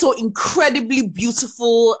 It's so incredibly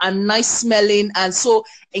beautiful and nice smelling and so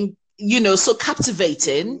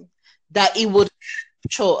captivating that it would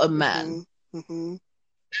capture a man. And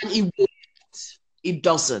it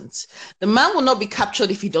doesn't. The man will not be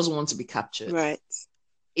captured if he doesn't want to be captured. Right.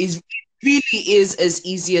 It really is as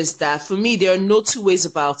easy as that. For me, there are no two ways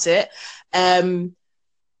about it. I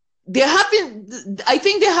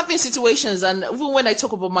think there have been situations, and even when I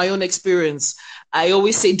talk about my own experience, I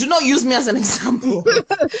always say, do not use me as an example,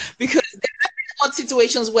 because there have been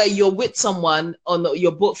situations where you're with someone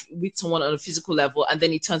you're both with someone on a physical level, and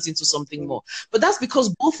then it turns into something more. But that's because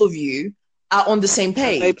both of you are on the same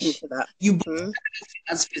page. Open to that. You both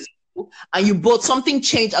as physical, and you both something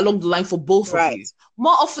changed along the line for both of you.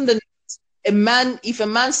 More often than if a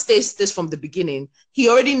man states this from the beginning, he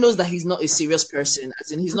already knows that he's not a serious person,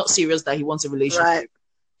 as in he's not serious that he wants a relationship. Right.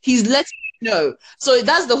 He's letting you know. So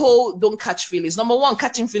that's the whole don't catch feelings. Number one,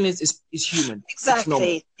 catching feelings is human.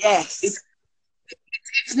 Exactly. Yes.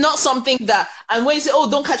 It's not something that, and when you say, oh,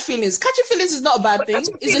 don't catch feelings, catching feelings is not a bad thing.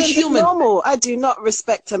 It's a human. It's normal. I do not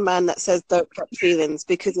respect a man that says don't catch feelings,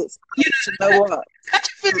 because it's, you know what?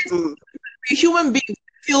 Catching feelings, a human being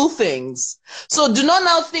feel things. So do not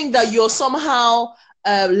now think that you're somehow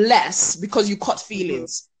less because you caught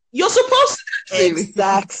feelings. You're supposed to catch feelings.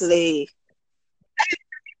 Exactly.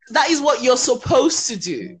 That is what you're supposed to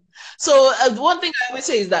do. So one thing I always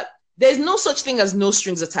say is that There's no such thing as no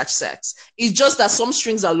strings attached sex. It's just that some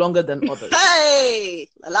strings are longer than others. Hey,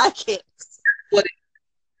 I like it. But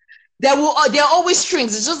there are always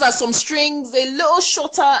strings. It's just that some strings are a little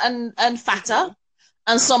shorter and fatter,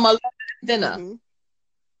 and some are thinner.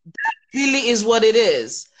 That really is what it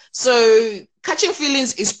is. So catching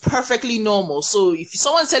feelings is perfectly normal. So if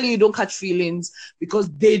someone's telling you don't catch feelings because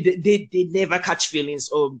they never catch feelings,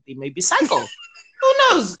 or they may be psycho, who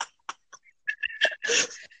knows?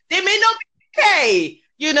 They may not be okay,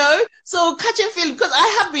 you know. So catching feelings, because I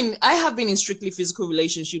have been in strictly physical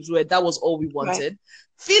relationships where that was all we wanted. Right.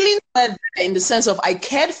 Feelings were there in the sense of I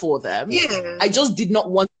cared for them. Yeah. I just did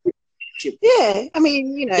not want to. Yeah, I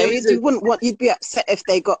mean, you know, you'd be upset if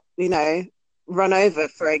they got, you know, run over,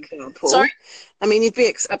 for example. Sorry? I mean, you'd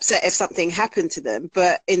be upset if something happened to them,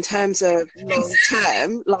 but in terms of long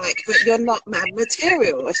term, like, but you're not man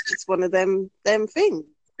material. It's just one of them things.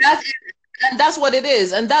 And that's what it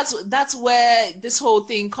is, and that's where this whole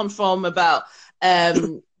thing comes from about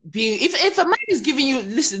being. If a man is giving you,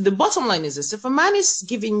 listen, the bottom line is this: if a man is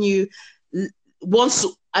giving you wants to,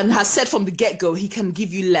 and has said from the get-go he can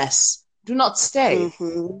give you less, do not stay.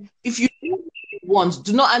 If you want,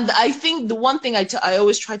 do not. And I think the one thing I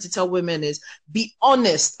always try to tell women is be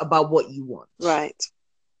honest about what you want. Right.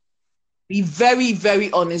 Be very, very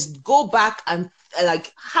honest. Go back and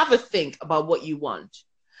like have a think about what you want.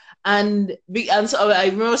 And so I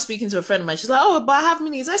remember speaking to a friend of mine. She's like, "Oh, but I have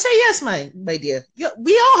needs." I say, "Yes, my dear.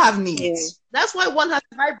 We all have needs. Yeah. That's why one has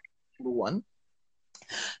to vibrate. Number one.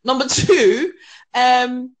 Number two,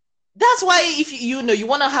 that's why if you know you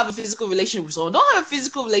want to have a physical relationship with someone, don't have a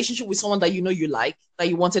physical relationship with someone that you know you like, that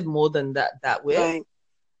you wanted more than that with, right.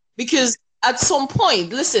 Because at some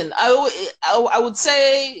point, listen, I would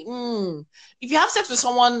say, if you have sex with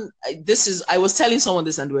someone, I was telling someone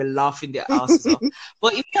this and they were laughing their asses off.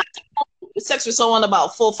 But if you have sex with someone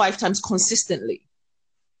about 4 or 5 times consistently,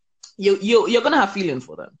 you're gonna have feeling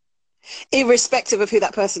for them, irrespective of who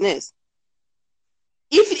that person is.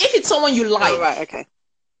 If it's someone you like, right, okay.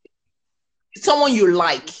 Someone you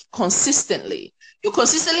like consistently, you're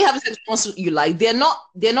consistently having sex with someone you like. They're not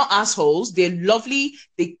assholes. They're lovely.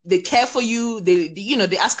 They care for you.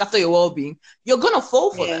 They ask after your well-being. You're gonna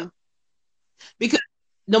fall for them because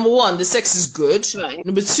number one, the sex is good. Right.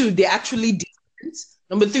 Number two, they're actually decent.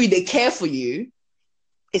 Number three, they care for you.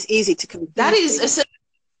 It's easy to confuse. That is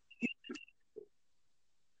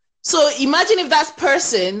so imagine if that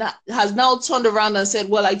person has now turned around and said,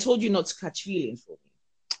 "Well, I told you not to catch feelings for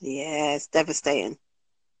me." Yeah, it's devastating.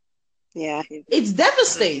 Yeah, it's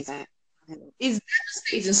devastating. It's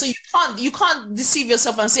devastating. So you can't deceive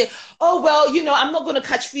yourself and say, "Oh well, I'm not going to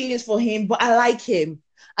catch feelings for him, but I like him,"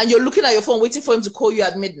 and you're looking at your phone waiting for him to call you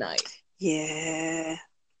at midnight. Yeah,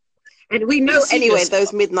 and we know anyway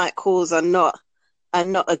those midnight calls are not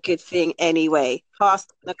a good thing anyway.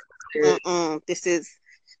 Past this is.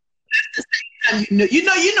 And you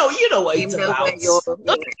know what it's about.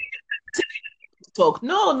 Talk.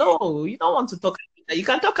 No, you don't want to talk. You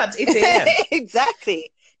can talk at 8 a.m.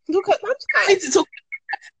 Exactly. Look at that.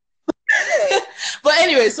 But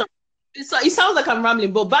anyway, so it sounds like I'm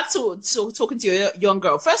rambling. But back to talking to your young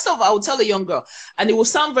girl. First off, I will tell a young girl, and it will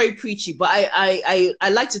sound very preachy, but I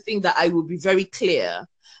like to think that I will be very clear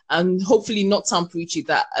and hopefully not sound preachy.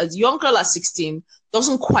 That a young girl at 16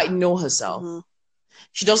 doesn't quite know herself.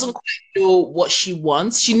 She doesn't quite know what she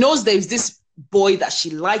wants. She knows there's this boy that she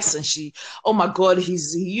likes, and oh my God,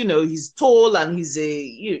 he's tall and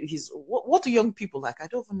he's what do young people like? I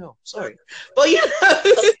don't even know. Sorry, but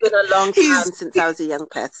it's been a long time since I was a young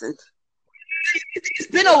person.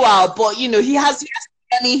 It's been a while, but he has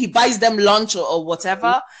money. He buys them lunch or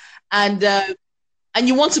whatever, and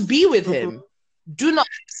you want to be with him. Do not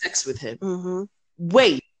have sex with him.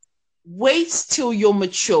 Wait till you're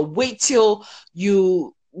mature. Wait till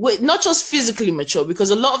not just physically mature, because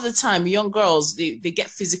a lot of the time young girls they get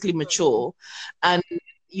physically mature, and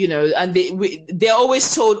they're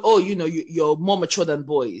always told, "Oh, you're more mature than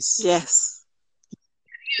boys." Yes.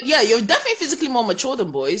 Yeah, you're definitely physically more mature than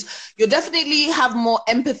boys. You definitely have more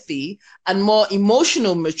empathy and more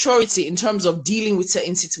emotional maturity in terms of dealing with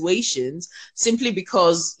certain situations, simply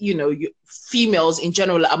because females in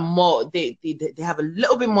general are more, they have a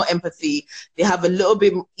little bit more empathy. They have a little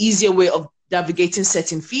bit easier way of navigating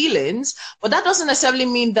certain feelings, but that doesn't necessarily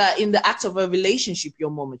mean that in the act of a relationship you're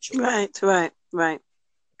more mature. Right.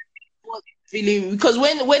 Really, because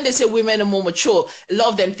when they say women are more mature, a lot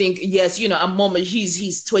of them think, yes, I'm more.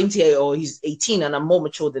 He's 20 or he's 18, and I'm more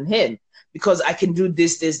mature than him because I can do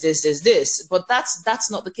this. But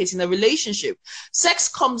that's not the case in a relationship. Sex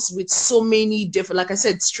comes with so many different, like I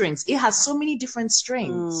said, strings. It has so many different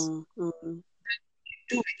strings.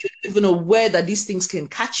 do it, you're not even aware that these things can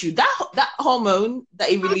catch you. That hormone that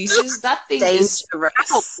it releases, that thing is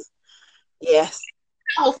dangerous. Yes.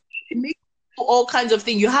 powerful. It makes all kinds of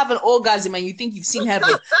things. You have an orgasm and you think you've seen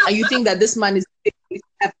heaven, and you think that this man is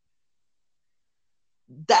heaven.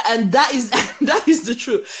 That is that is the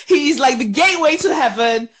truth. He is like the gateway to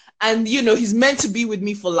heaven, and he's meant to be with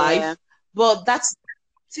me for life. Yeah. But that's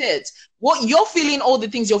it. What you're feeling, all the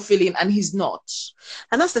things you're feeling, and he's not.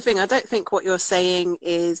 And that's the thing. I don't think what you're saying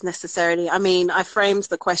is necessarily, I mean, I framed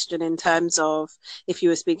the question in terms of if you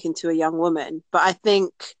were speaking to a young woman, but I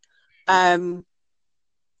think, and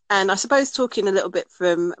I suppose talking a little bit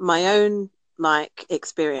from my own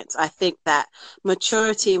experience, I think that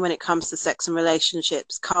maturity when it comes to sex and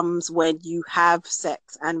relationships comes when you have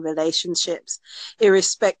sex and relationships,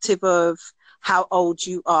 irrespective of how old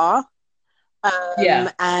you are.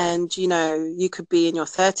 And you could be in your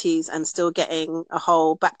 30s and still getting a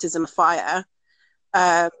whole baptism of fire.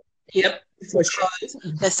 Yep, for sure.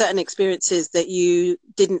 There's certain experiences that you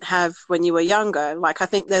didn't have when you were younger. Like, I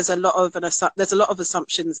think there's a lot of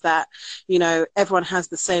assumptions that everyone has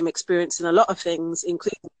the same experience in a lot of things,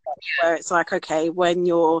 including where it's like, okay, when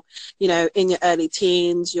you're in your early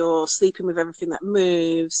teens, you're sleeping with everything that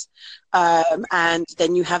moves, and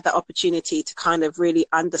then you have that opportunity to kind of really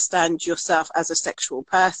understand yourself as a sexual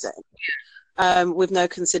person, with no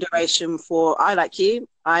consideration for, I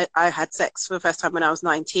had sex for the first time when I was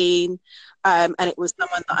 19, and it was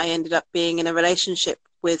someone that I ended up being in a relationship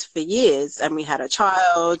with for years, and we had a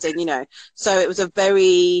child, and so it was a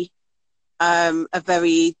very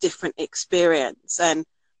different experience. And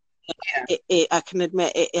I can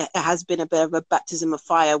admit it has been a bit of a baptism of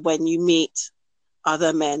fire when you meet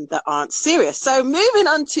other men that aren't serious. So moving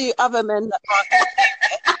on to other men that aren't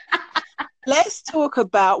serious, let's talk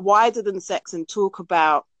about wider than sex and talk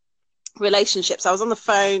about relationships. I was on the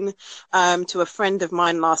phone to a friend of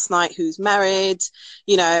mine last night who's married,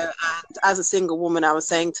 and as a single woman, I was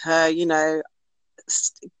saying to her,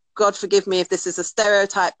 God forgive me if this is a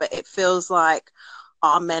stereotype, but it feels like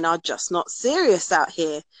our men are just not serious out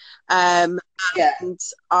here. And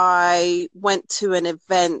I went to an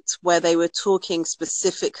event where they were talking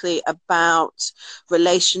specifically about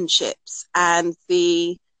relationships, and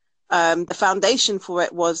the foundation for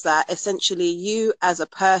it was that essentially you as a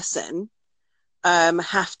person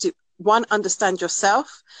have to, one, understand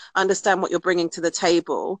yourself, understand what you're bringing to the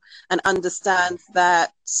table, and understand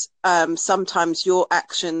that sometimes your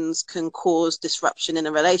actions can cause disruption in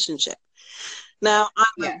a relationship. Now,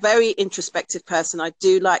 I'm a very introspective person. I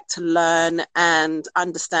do like to learn and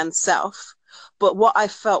understand self. But what I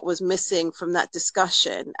felt was missing from that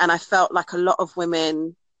discussion, and I felt like a lot of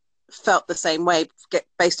women felt the same way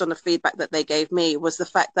based on the feedback that they gave me, was the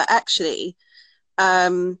fact that actually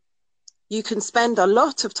you can spend a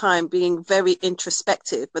lot of time being very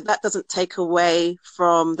introspective, but that doesn't take away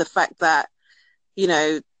from the fact that,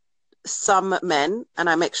 some men, and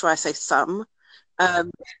I make sure I say some, are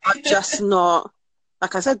just not,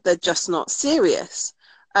 like I said, they're just not serious.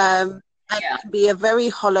 And it can be a very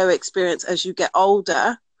hollow experience as you get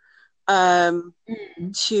older, to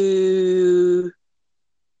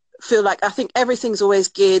feel like, I think everything's always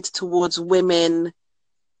geared towards women,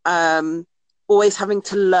 always having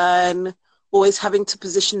to learn, always having to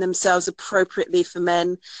position themselves appropriately for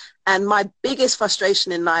men. And my biggest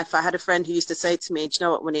frustration in life, I had a friend who used to say to me, do you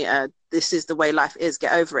know what, Juanita, this is the way life is,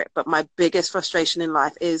 get over it. But my biggest frustration in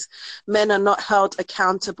life is men are not held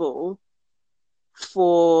accountable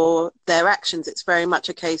for their actions. It's very much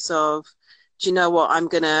a case of, do you know what, I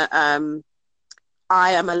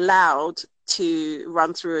am allowed to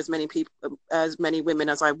run through as many women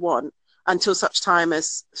as I want, until such time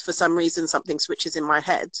as for some reason something switches in my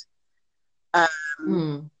head.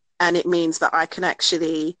 And it means that I can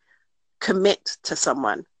actually commit to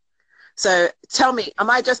someone. So tell me,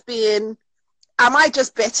 am I just bitter?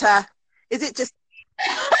 Is it just,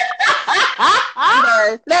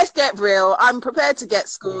 let's get real. I'm prepared to get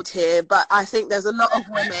schooled here, but I think there's a lot of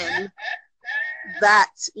women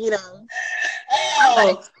that,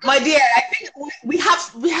 Oh, my dear, I think we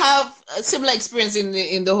have a similar experience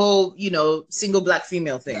in the whole, single black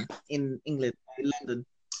female thing in England, in London.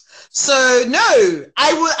 So no,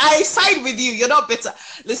 I side with you. You're not bitter.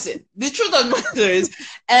 Listen, the truth of the matter is,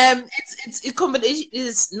 it's a combination.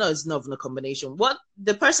 It's not even a combination. What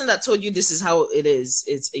the person that told you this is how it is,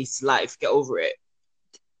 it's life. Get over it.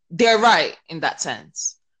 They're right in that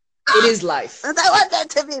sense. It is life. I don't want them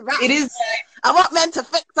to be right. It is. I want men to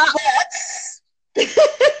fix up.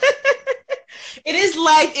 It is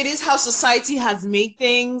life. It is how society has made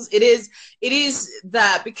things. It is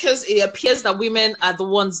that because it appears that women are the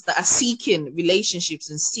ones that are seeking relationships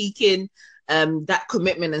and seeking that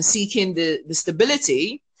commitment and seeking the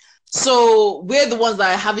stability. So we're the ones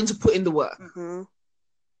that are having to put in the work. Mm-hmm.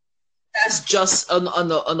 That's just on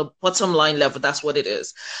a bottom line level. That's what it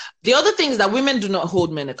is. The other thing is that women do not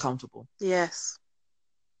hold men accountable. Yes.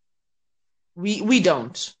 We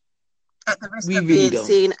don't. At the risk we of really being don't.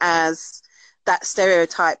 seen as that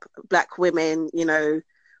stereotype, Black women, you know,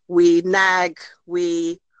 we nag,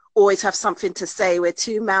 we always have something to say, we're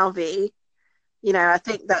too mouthy. You know, I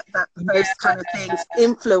think that those kind of things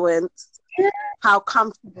influence how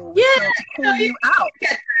comfortable we feel to call you out.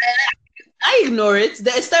 I ignore it.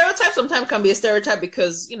 The stereotype sometimes can be a stereotype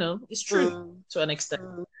because, you know, it's true to an extent.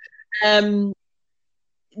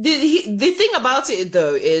 The thing about it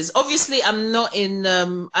though is obviously I'm not in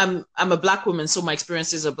I'm a Black woman, so my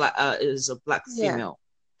experience is a black female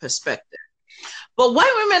perspective. But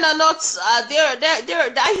white women are not.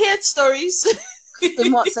 They're. I hear stories.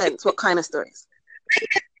 In what sense? What kind of stories?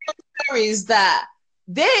 Stories that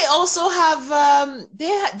they also have. They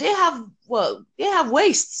have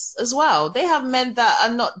wastes as well. They have men that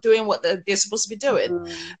are not doing what they're supposed to be doing.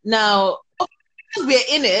 Now, because we're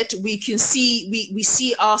in it, we can see we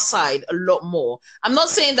see our side a lot more. I'm not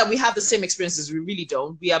saying that we have the same experiences. We really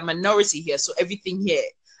don't. We are minority here, so everything here,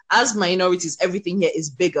 as minorities, everything here is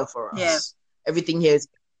bigger for us. Yeah. Everything here is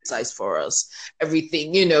size for us.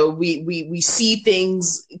 Everything, you know, we see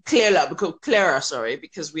things clearer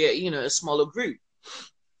because we are, you know, a smaller group.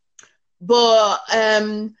 But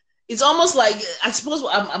it's almost like, I suppose,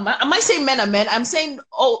 am I saying men are men? I'm saying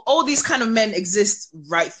all these kind of men exist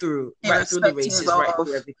right through the races, right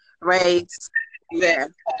through everything. Race. Yeah.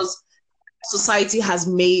 Because society has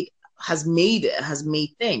made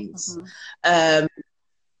things. And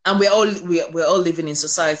we're all living in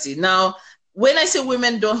society. Now, when I say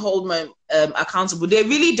women don't hold men accountable, they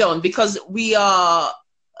really don't, because we are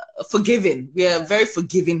forgiving. We are very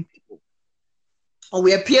forgiving people. Or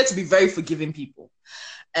we appear to be very forgiving people.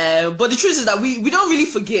 But the truth is that we don't really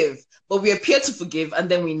forgive, but we appear to forgive and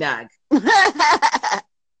then we nag. I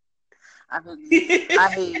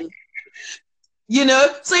mean, you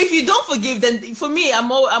know, so if you don't forgive, then for me,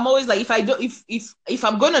 I'm always like, if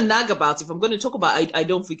I'm going to nag about it, if I'm going to talk about it, I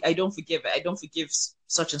don't forgive it. I don't forgive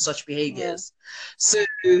such and such behaviors. So,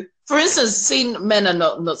 for instance, saying men are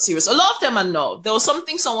not serious. A lot of them are not. There was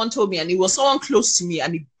something someone told me, and it was someone close to me,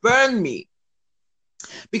 and it burned me.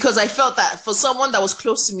 Because I felt that for someone that was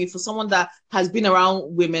close to me, for someone that has been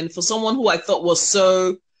around women, for someone who I thought was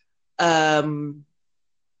so,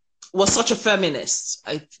 was such a feminist.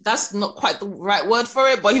 That's not quite the right word for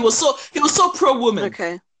it, but he was so pro-woman.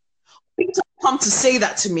 Okay. When he come to say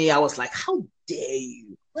that to me, I was like, how dare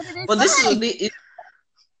you? But this is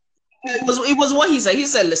it was what he said. He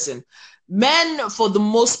said, listen, men, for the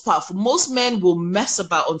most part, for most men will mess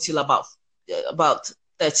about until about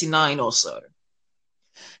 39 or so.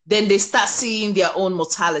 Then they start seeing their own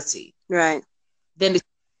mortality. Right. Then they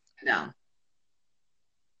settle down.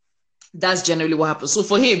 That's generally what happens. So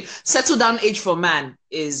for him, settle down age for man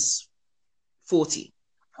is 40.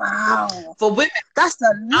 Wow. For women, that's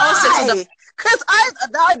a lie. Because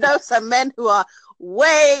I know some men who are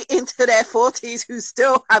way into their 40s who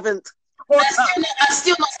still haven't. I'm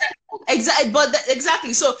still not settled. Exactly.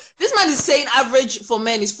 Exactly. So this man is saying average for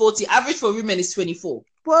men is 40. Average for women is 24.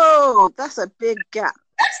 Whoa, that's a big gap.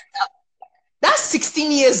 That's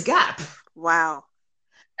 16 years gap. Wow.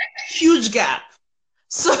 Huge gap.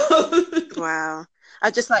 So wow.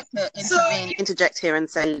 I'd just like to interject here and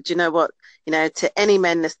say, do you know what? You know, to any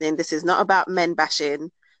men listening, this is not about men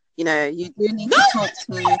bashing. You know, you do need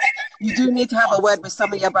to have a word with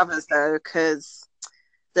some of your brothers though, because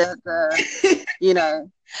the you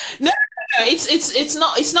know. No,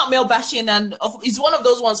 it's not male bashing, and it's one of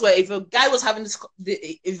those ones where if a guy was having this,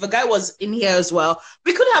 if a guy was in here as well,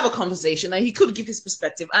 we could have a conversation and he could give his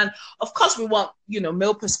perspective, and of course we want, you know,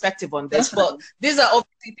 male perspective on this. Definitely. But these are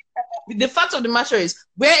obviously the fact of the matter is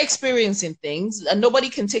we're experiencing things and nobody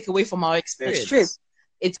can take away from our experience. It's true.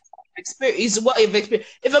 It's experience. What if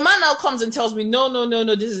a man now comes and tells me no,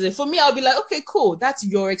 this is it, for me I'll be like, okay, cool, that's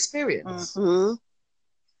your experience. Mm-hmm.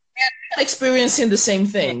 Not experiencing the same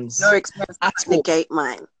things. Your experience negate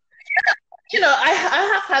mine. You know, I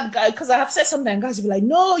have had guys, because I have said something, and guys will be like,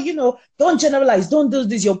 no, you know, don't generalize, don't do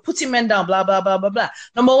this, you're putting men down, blah, blah, blah, blah, blah.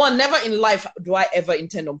 Number one, never in life do I ever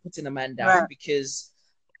intend on putting a man down, right? Because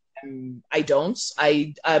I don't.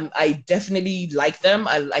 I definitely like them.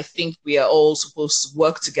 I think we are all supposed to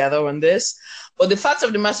work together on this. But the fact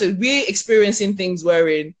of the matter is we're experiencing things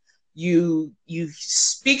wherein you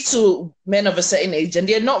speak to men of a certain age and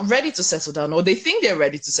they're not ready to settle down, or they think they're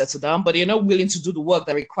ready to settle down, but they're not willing to do the work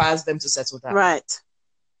that requires them to settle down.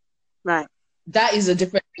 Right. that is a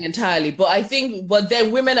different thing entirely. But I think, but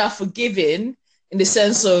then women are forgiving in the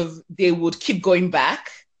sense of they would keep going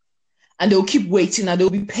back and they'll keep waiting and they'll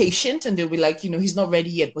be patient and they'll be like, he's not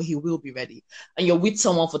ready yet, but he will be ready. And you're with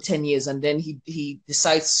someone for 10 years and then he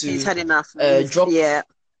decides to he's had enough. Drop Yeah.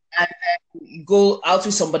 and go out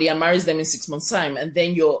with somebody and marries them in 6 months' time, and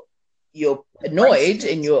then you're annoyed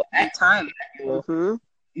and you're time.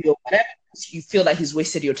 You're whatever, you feel like he's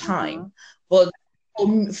wasted your time. But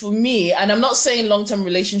for me, and I'm not saying long-term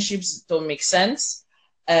relationships don't make sense.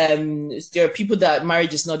 There are people that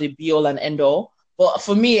marriage is not a be-all and end-all. But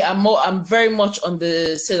for me, I'm very much on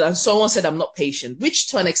the side. And someone said I'm not patient, which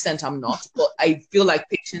to an extent I'm not. But I feel like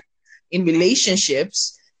patience in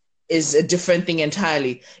relationships is a different thing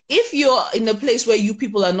entirely. If you're in a place where you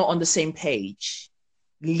people are not on the same page,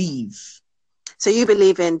 leave. So you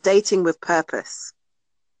believe in dating with purpose?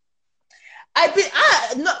 Yes,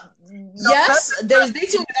 there is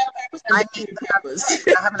dating without purpose and dating with purpose.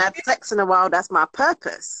 I haven't had sex in a while. That's my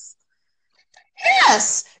purpose.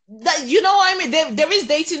 Yes, you know what I mean. There is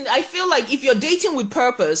dating. I feel like if you're dating with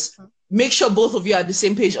purpose, make sure both of you are at the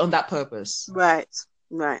same page on that purpose. Right.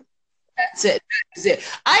 That's it.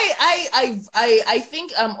 I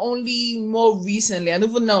think I'm only more recently, and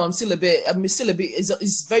even now I'm still a bit.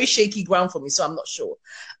 It's very shaky ground for me, so I'm not sure.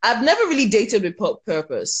 I've never really dated with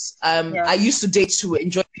purpose. I used to date to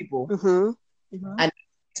enjoy people and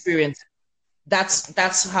experience.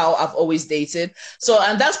 That's how I've always dated. So,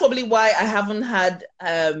 and that's probably why I haven't had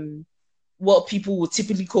what people would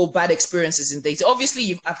typically call bad experiences in dating.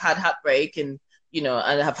 Obviously, I've had heartbreak, and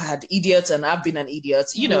and I've had idiots, and I've been an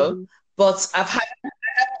idiot, But I've had,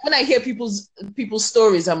 when I hear people's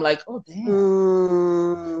stories, I'm like, oh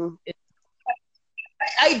damn.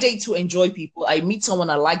 I date to enjoy people. I meet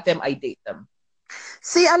someone, I like them, I date them.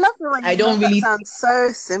 See, I love the way I don't really sounds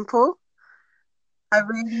so simple. I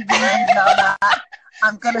really love that.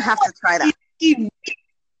 I'm gonna have to try that.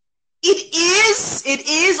 It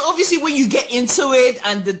is obviously when you get into it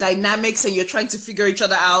and the dynamics and you're trying to figure each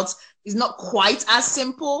other out, it's not quite as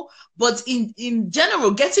simple, but in general,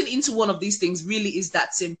 getting into one of these things really is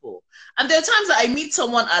that simple. And there are times that I meet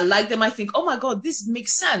someone, I like them, I think, oh my God, this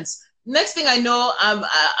makes sense. Next thing I know,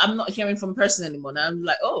 I'm not hearing from a person anymore. Now I'm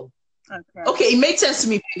like, oh, okay, it made sense to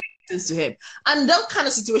me, it made sense to him. And that kind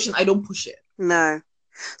of situation, I don't push it. No.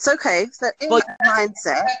 It's okay. So in that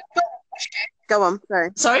mindset, go on.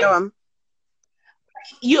 Sorry. Go on.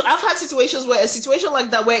 I've had situations where a situation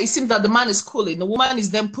like that, where it seems that the man is cooling, the woman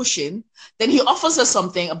is then pushing, then he offers her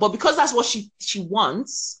something, but because that's what she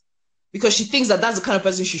wants, because she thinks that that's the kind of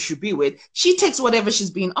person she should be with, she takes whatever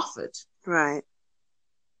she's being offered. Right.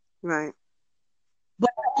 But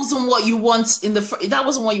that wasn't what you want in that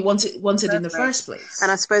wasn't what you wanted in the first place.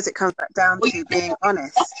 And I suppose it comes back down to being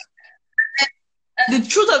honest. The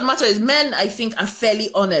truth of the matter is, men, I think, are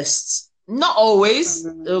fairly honest. Not always.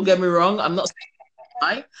 Don't get me wrong. I'm not saying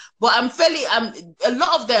why, but a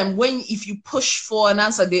lot of them, if you push for an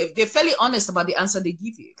answer, they're fairly honest about the answer they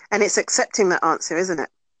give you. And it's accepting that answer, isn't it?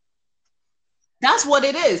 That's what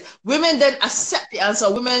it is. Women then accept the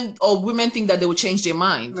answer. Women think that they will change their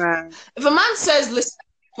mind. Right. If a man says, listen,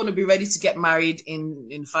 I'm going to be ready to get married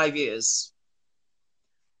in 5 years,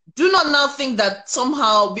 do not now think that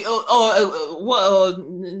somehow,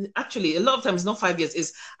 actually, a lot of times, not 5 years,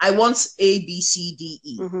 is I want A, B, C, D,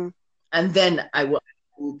 E. And then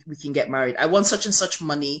we can get married. I want such and such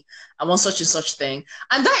money. I want such and such thing.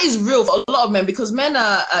 And that is real for a lot of men, because men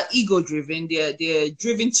are ego driven. They're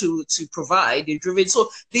driven to provide. They're driven. So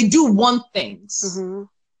they do want things,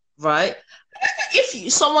 right?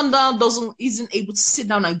 If someone now isn't able to sit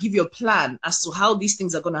down and give you a plan as to how these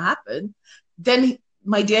things are going to happen, then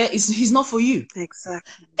my dear, he's not for you.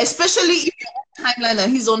 Exactly. Especially if your own timeline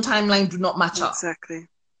and his own timeline do not match up. Exactly.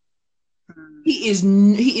 He is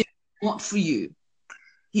not for you.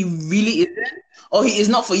 He really isn't, or he is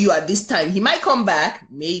not for you at this time. He might come back,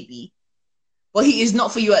 maybe, but he is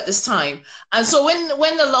not for you at this time. And so when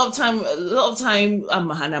a lot of time,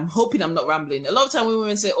 and I'm hoping I'm not rambling. A lot of time when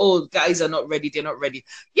women say, "Oh, guys are not ready," they're not ready.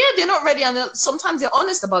 Yeah, they're not ready, and sometimes they're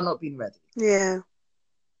honest about not being ready. Yeah.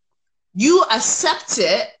 You accept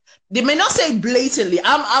it. They may not say blatantly.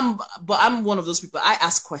 But I'm one of those people. I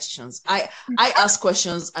ask questions. I ask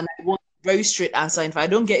questions, and I want a very straight answer. And if I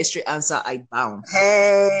don't get a straight answer, I bounce.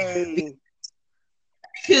 Hey.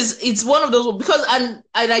 Because it's one of those, and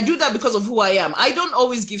I do that because of who I am. I don't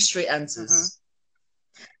always give straight answers.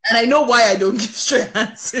 And I know why I don't give straight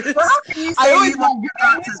answers. Well, how can you say you want good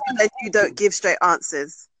answers, but then you don't give straight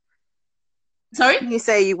answers? Sorry? You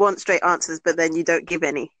say you want straight answers, but then you don't give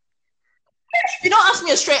any. If you don't ask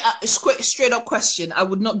me a straight up question, I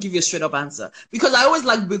would not give you a straight up answer, because I always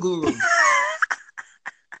like wiggle room.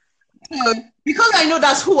 So, because I know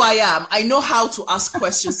that's who I am, I know how to ask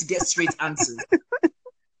questions to get straight answers.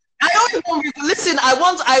 I always want to listen. I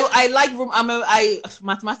like room.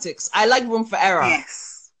 Mathematics. I like room for error.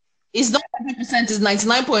 Yes. It's not 100%. It's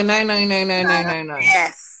 99.9999999.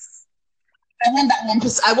 Yes. I want that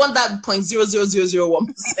 1%. I want that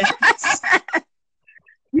 0.00001%.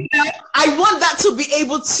 I want that to be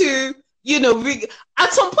able to,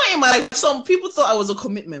 at some point in my life, some people thought I was a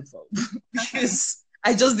commitment phobe because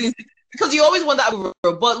I just didn't. Because you always want that.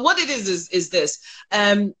 But what it is this.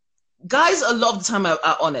 Guys a lot of the time are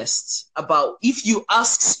honest about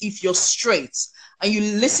if you're straight and you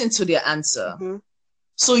listen to their answer. Mm-hmm.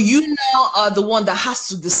 So you now are the one that has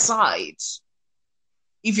to decide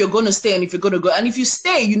if you're going to stay and if you're going to go. And if you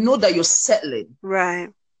stay, you know that you're settling. Right.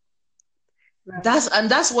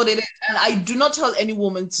 That's what it is. And I do not tell any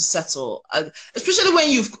woman to settle, especially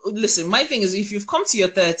when listen, my thing is if you've come to your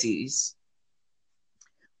 30s,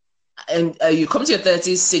 and you come to your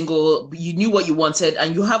 30s single, you knew what you wanted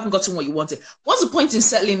and you haven't gotten what you wanted. What's the point in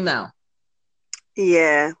settling now?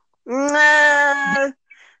 Yeah. I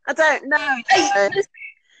don't know.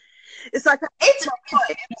 It's like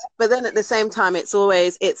but then at the same time, I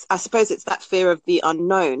suppose it's that fear of the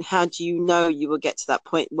unknown. How do you know you will get to that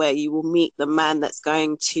point where you will meet the man that's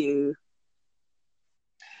going to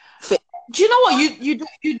fit? Do you know what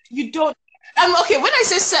you don't? Okay, when I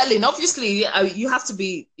say settling, obviously you have to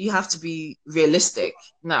be realistic.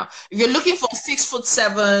 Now, if you're looking for a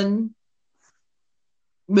 6'7"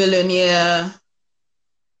 millionaire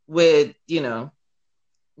with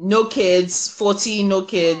no kids, 40, no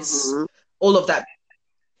kids, mm-hmm. all of that,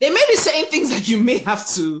 they may be saying things that you may have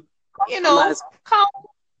to,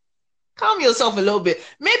 calm yourself a little bit.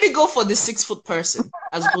 Maybe go for the 6 foot person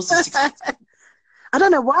as opposed to 6 foot. I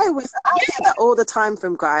don't know why I hear that all the time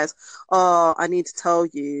from guys. Oh, I need to tell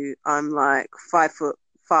you, I'm like 5'5",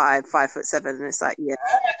 5'7", and it's like, yeah.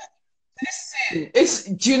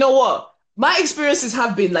 Listen, do you know what? My experiences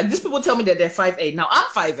have been like these people tell me that they're 5'8". Now I'm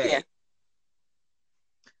 5'8". Yeah.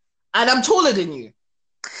 And I'm taller than you.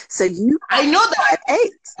 So I know that 5'8".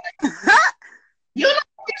 You're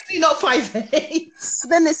not 5'8".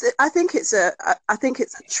 Then I think it's a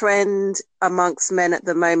trend amongst men at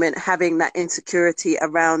the moment, having that insecurity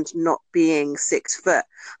around not being 6 foot.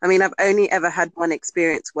 I mean, I've only ever had one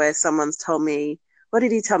experience where someone's told me, what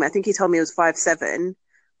did he tell me? I think he told me it was 5'7".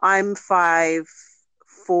 I'm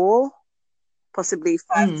 5'4", possibly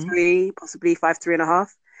 5'3", possibly 5'3.5",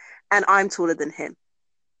 and I'm taller than him.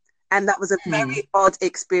 And that was a very odd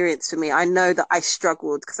experience for me. I know that I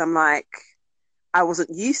struggled because I'm like, I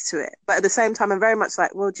wasn't used to it. But at the same time, I'm very much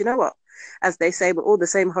like, well, do you know what? As they say, we're all the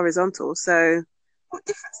same horizontal. So what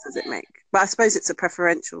difference does it make? But I suppose it's a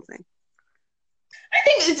preferential thing. I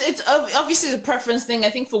think it's obviously the preference thing. I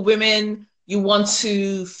think for women, you want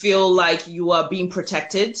to feel like you are being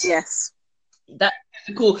protected. Yes. That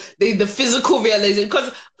physical, the physical realization,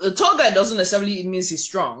 because the tall guy doesn't necessarily mean he's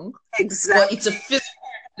strong. Exactly. But it's a physical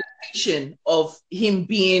of him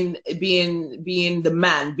being the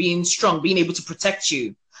man, being strong, being able to protect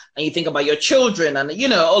you, and you think about your children and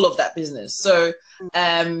all of that business. So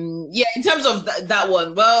in terms of that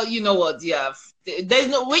one, well, you know what, there's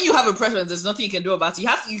no, when you have a preference, there's nothing you can do about it. You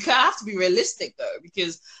have to be realistic though,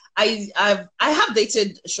 because I have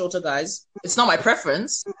dated shorter guys. It's not my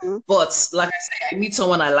preference, but like I say, I meet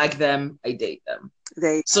someone, I like them, I date them.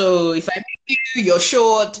 So if I meet you, you're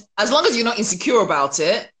short, as long as you're not insecure about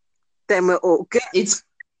it, then we're all good. It's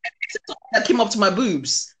that came up to my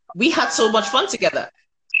boobs. We had so much fun together.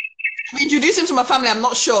 We introduced him to my family. I'm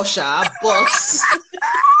not sure, Sha, but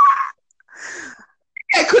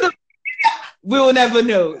I could have. We will never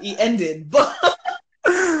know. It ended, but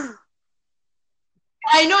I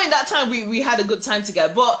know in that time we had a good time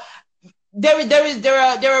together. But there's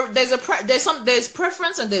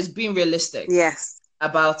preference and there's being realistic. Yes,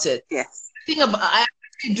 about it. Yes,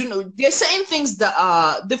 I do know there's certain things that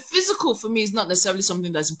are the physical for me is not necessarily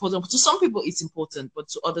something that's important. But to some people it's important, but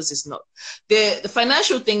to others it's not. The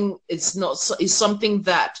financial thing is not is something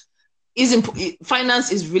that is important.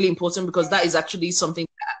 Finance is really important because that is actually something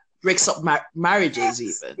that breaks up marriages.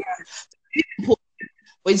 Yes. Even. Yes.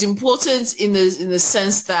 But it's important in the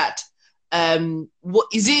sense that what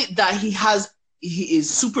is it that he is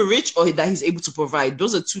super rich or that he's able to provide?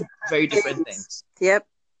 Those are two very different things. Yep.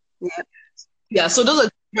 Yeah, so those are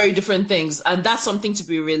very different things, and that's something to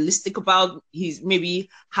be realistic about. He's maybe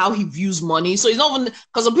how he views money. So it's not even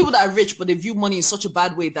because some people that are rich, but they view money in such a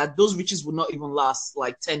bad way that those riches will not even last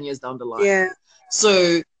like 10 years down the line. Yeah. So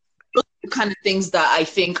those are the kind of things that I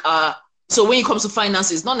think are So when it comes to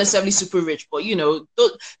finances, not necessarily super rich, but you know,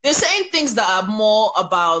 there's certain things that are more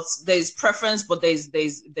about there's preference, but there's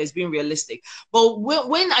being realistic. But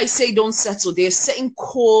when I say don't settle, there's certain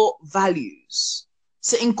core values,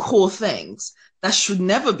 certain core things that should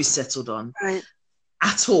never be settled on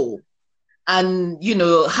at all. And you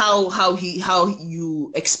know how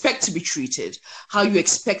you expect to be treated, how you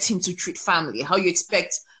expect him to treat family, how you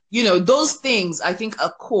expect, you know, those things I think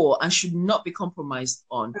are core and should not be compromised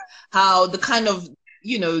on. How the kind of,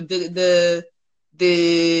 you know, the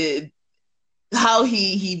how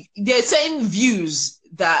he there are certain views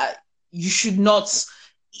that you should not,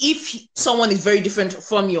 if someone is very different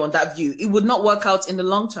from you on that view, it would not work out in the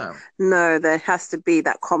long term. No, there has to be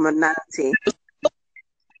that commonality.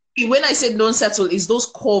 When I say don't settle, is those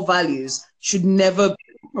core values should never be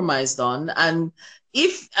compromised on. And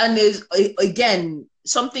there's again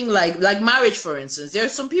something like marriage, for instance, there are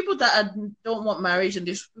some people that don't want marriage and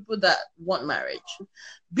there's people that want marriage.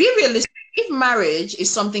 Be realistic. If marriage is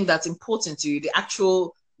something that's important to you, the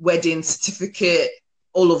actual wedding certificate,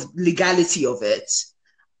 all of legality of it,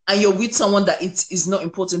 and you're with someone that it is not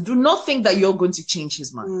important, do not think that you're going to change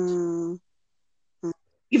his mind.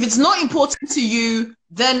 If it's not important to you,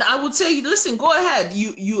 then I would say, listen, go ahead.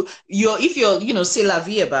 If you're, you know, c'est la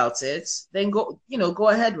vie about it, then go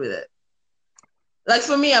ahead with it. Like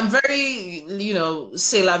for me, I'm very, you know,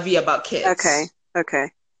 c'est la vie about kids.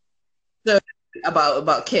 Okay. So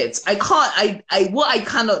about kids, I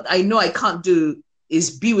know I can't do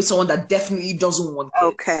is be with someone that definitely doesn't want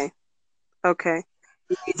kids. Okay.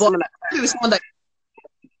 But with someone that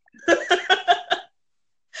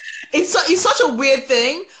it's such a weird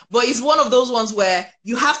thing, but it's one of those ones where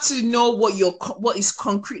you have to know what is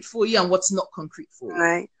concrete for you and what's not concrete for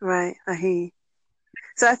you. Right. I hear you.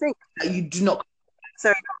 So I think you do not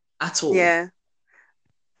at all. Yeah.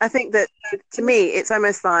 I think that to me, it's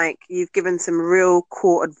almost like you've given some real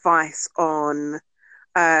core advice on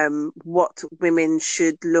what women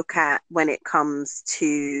should look at when it comes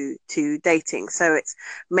to dating. So it's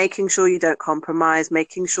making sure you don't compromise,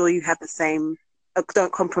 making sure you have the same,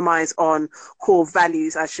 don't compromise on core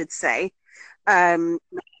values, I should say. Making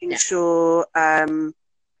sure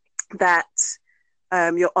that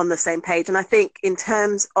you're on the same page. And I think in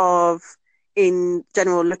terms of, in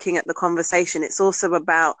general, looking at the conversation, it's also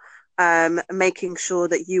about making sure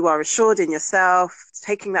that you are assured in yourself,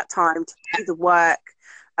 taking that time to do the work.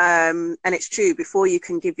 And it's true, before you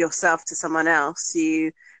can give yourself to someone else,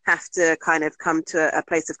 you have to kind of come to a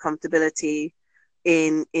place of comfortability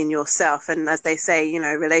in yourself. And as they say, you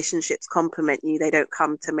know, relationships complement you, they don't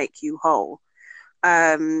come to make you whole.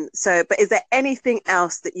 But is there anything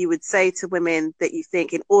else that you would say to women that you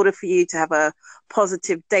think, in order for you to have a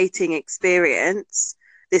positive dating experience,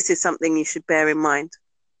 this is something you should bear in mind?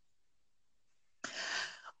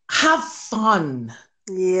 Have fun.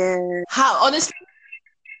 Yeah. Honestly,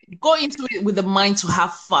 go into it with the mind to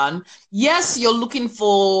have fun. Yes, you're looking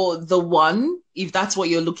for the one, if that's what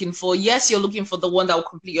you're looking for. Yes, you're looking for the one that will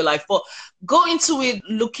complete your life, but go into it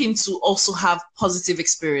looking to also have positive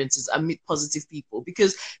experiences and meet positive people,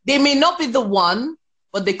 because they may not be the one,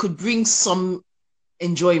 but they could bring some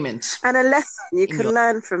enjoyment and a lesson you can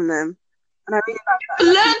learn from them. And I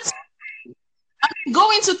learn.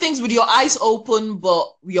 Go into things with your eyes open,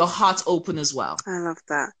 but your heart open as well. I love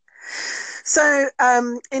that. So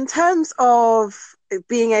in terms of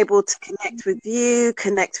being able to connect with you,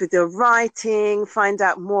 connect with your writing, find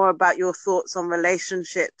out more about your thoughts on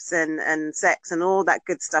relationships and sex and all that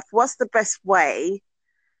good stuff, what's the best way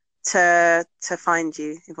to find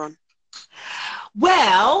you, Yvonne?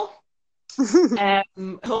 Well,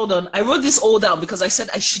 hold on. I wrote this all down because I said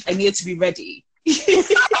I needed to be ready.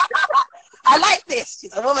 I like this.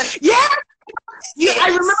 She's a woman. Yeah. Yeah, I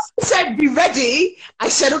remember you said be ready. I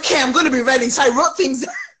said, okay, I'm going to be ready. So I wrote things.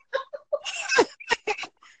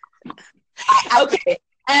 Okay.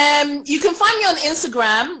 You can find me on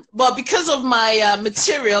Instagram, but because of my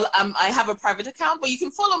material, I have a private account, but you can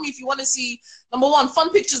follow me if you want to see, number one, fun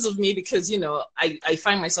pictures of me, because, you know, I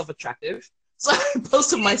find myself attractive. So I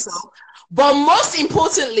post of myself. But most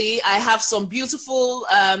importantly, I have some beautiful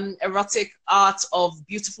erotic art of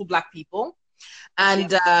beautiful Black people.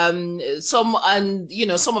 And some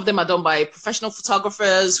of them are done by professional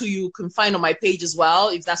photographers who you can find on my page as well,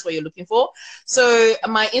 if that's what you're looking for. So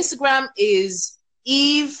my Instagram is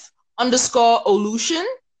Yve_Olution.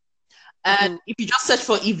 And if you just search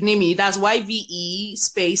for Yve Nimi, that's YVE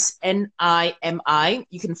space NIMI,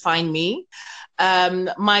 you can find me.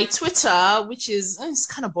 My Twitter, which is, it's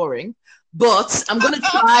kind of boring, but I'm going to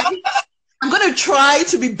try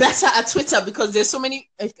to be better at Twitter, because there's so many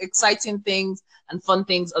exciting things and fun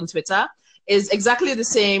things on Twitter. is exactly the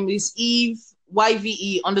same. It's Yve,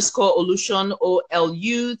 YVE underscore Olution,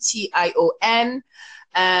 OLUTION.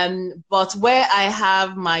 But where I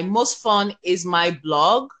have my most fun is my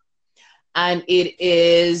blog, and it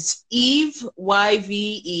is Yve,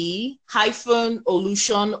 YVE hyphen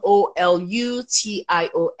Olution, OLUTION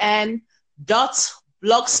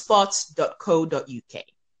 .blogspot.co.uk.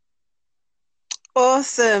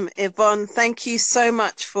 Awesome, Yvonne. Thank you so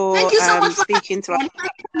much for Thank you so much for speaking to us.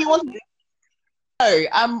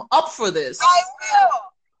 I'm up for this. I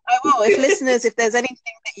will. If there's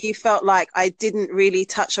anything that you felt like I didn't really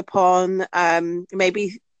touch upon,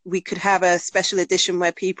 maybe we could have a special edition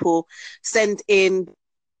where people send in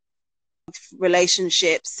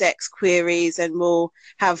relationship, sex queries, and we'll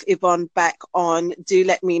have Yvonne back on. Do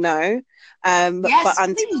let me know. Yes, but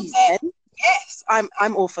until please. then, yes,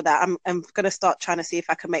 I'm all for that. I'm going to start trying to see if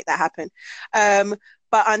I can make that happen.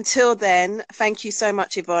 But until then, thank you so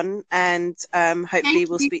much, Yvonne, and hopefully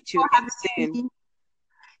we'll speak to you again soon.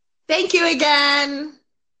 Thank you again.